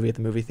see a movie at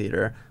the movie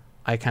theater,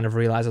 I kind of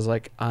realized I was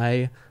like,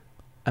 I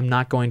am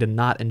not going to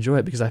not enjoy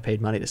it because I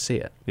paid money to see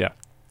it. Yeah.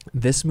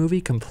 This movie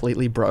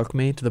completely broke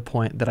me to the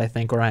point that I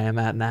think where I am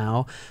at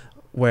now,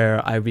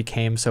 where I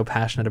became so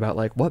passionate about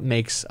like what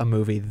makes a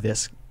movie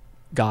this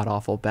god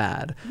awful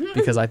bad,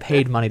 because I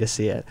paid money to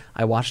see it.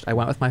 I went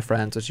with my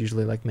friends, which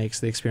usually like makes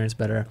the experience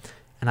better,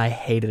 and I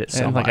hated it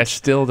so And much. like I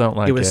still don't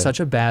like it. It was such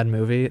a bad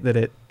movie that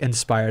it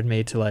inspired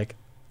me to like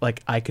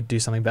I could do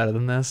something better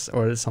than this,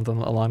 or something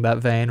along that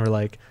vein, where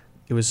like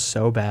it was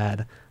so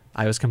bad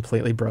I was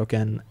completely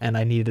broken and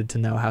I needed to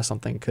know how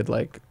something could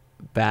like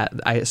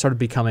I started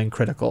becoming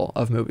critical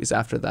of movies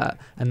after that,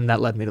 and then that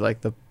led me to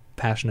like the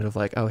passionate of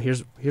like, oh,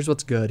 here's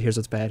what's good, here's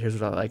what's bad, here's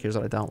what I like, here's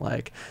what I don't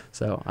like.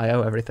 So I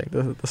owe everything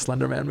to the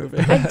Slender Man movie.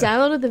 I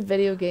downloaded the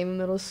video game in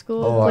middle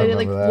school. Oh, I Played it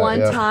like remember that, one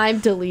yeah. time,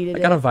 deleted I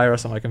it. got a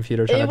virus on my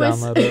computer trying to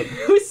download it.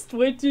 It was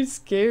way too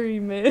scary,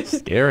 man.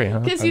 Scary, huh?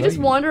 Because I you know just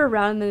you- wander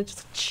around and then it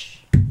just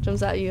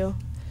jumps at you.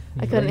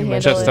 I couldn't you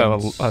handle mentioned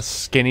it. Just a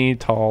skinny,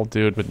 tall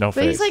dude with no But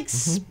face.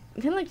 he's like,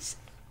 kind of like,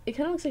 it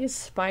kind of looks like a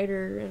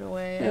spider in a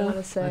way. I want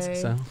to say. I think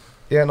so.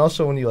 Yeah, and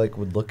also when you like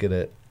would look at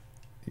it,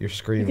 your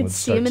screen You can would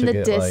see start him in to the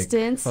get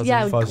distance. like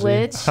Yeah, it would fuzzy.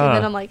 glitch, Huh. and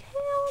then I'm like,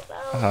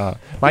 hell no.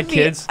 my Get me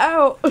kids,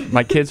 out.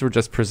 my kids were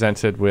just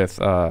presented with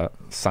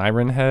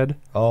Siren Head,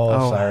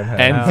 Oh, Siren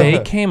Head. and Wow. they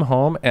came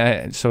home,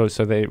 and so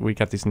we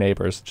got these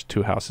neighbors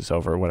 2 houses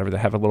over or whatever. They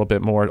have a little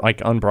bit more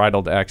like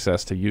unbridled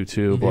access to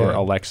YouTube or Yeah.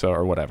 Alexa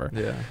or whatever.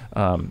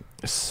 Yeah.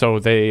 So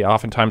they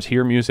oftentimes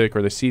hear music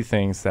or they see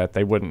things that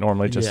they wouldn't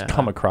normally just Yeah.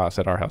 come across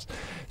at our house.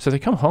 So they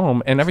come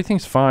home and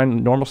everything's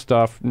fine, normal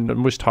stuff,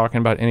 nobody's talking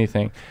about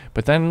anything.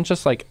 But then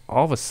just like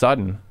all of a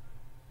sudden,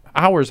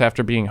 hours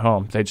after being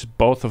home, they just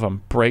both of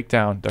them break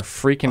down. They're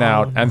freaking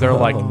out and they're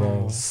like,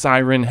 no.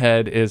 Siren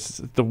Head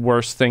is the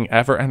worst thing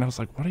ever. And I was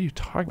like, what are you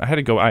talking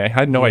about? I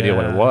had no idea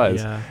what it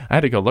was. Yeah. I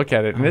had to go look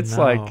at it, and Oh, it's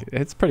no. like,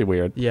 it's pretty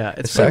weird. Yeah,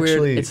 it's It's pretty actually-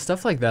 weird. It's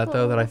stuff like that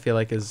though that I feel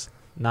like is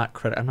not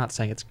I'm not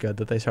saying it's good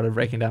that they started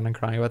breaking down and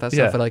crying about that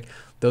Yeah. stuff, but like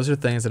those are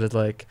things that is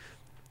like,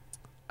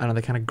 I don't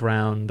know, they kind of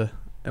ground.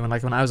 And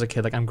when I was a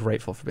kid, like I'm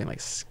grateful for being like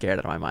scared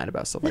out of my mind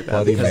about stuff like that,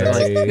 Bloody because it's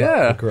Mary, like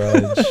Yeah. The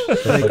Grudge,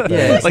 stuff like that. yeah,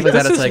 it's Like, like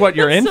that, this it's is like- what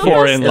you're in So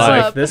for in messed it's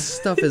life. like this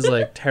stuff is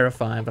like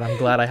terrifying, but I'm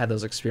glad I had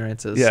those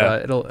experiences.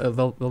 Yeah.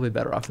 So they'll be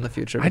better off in the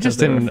future. I because just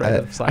they were didn't. afraid I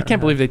of Siren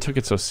can't believe Head. they took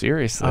it so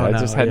seriously. Oh, I no,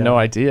 just had no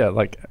yeah. idea.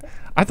 Like,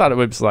 I thought it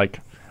was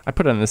like, I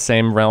put it in the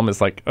same realm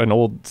as like an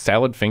old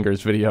Salad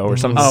Fingers video or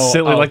something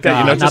silly like that.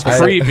 You know, God, just not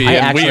the- creepy I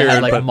and actually weird.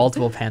 had like but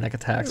multiple panic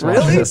attacks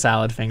watching the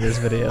Salad Fingers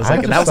videos. I Like,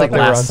 just that was thought like they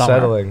were last summer.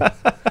 unsettling.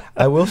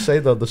 I will say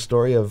though, the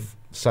story of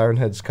Siren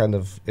Head's kind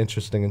of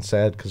interesting and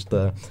sad because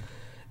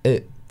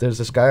there's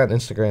this guy on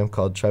Instagram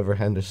called Trevor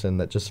Henderson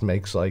that just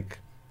makes like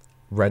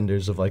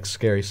renders of like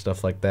scary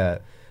stuff like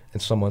that,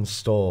 and someone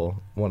stole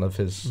one of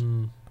his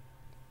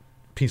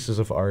pieces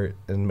of art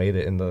and made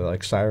it into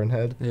like Siren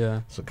Head.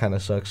 Yeah. So it kind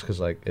of sucks because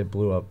like it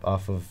blew up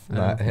off of Yeah.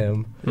 not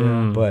him,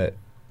 Mm. but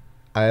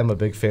I am a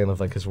big fan of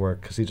like his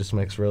work because he just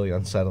makes really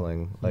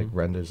unsettling like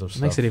renders of It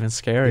stuff. makes it even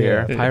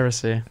scarier. Yeah.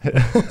 Piracy.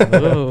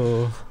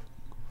 Ooh.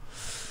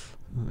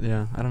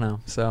 Yeah, I don't know.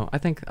 So I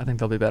think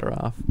they'll be better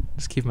off.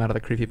 Just keep them out of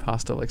the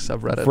creepypasta like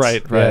subreddits.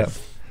 Right. Yeah.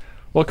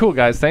 Well, cool,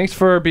 guys. Thanks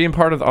for being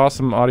part of the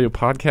Awesome Audio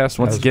podcast once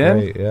That was again.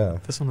 great, yeah.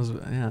 This one was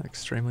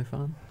extremely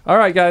fun. All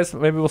right, guys.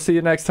 Maybe we'll see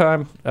you next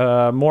time.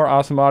 More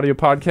Awesome Audio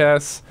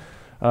podcasts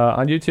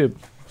on YouTube.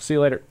 See you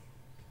later.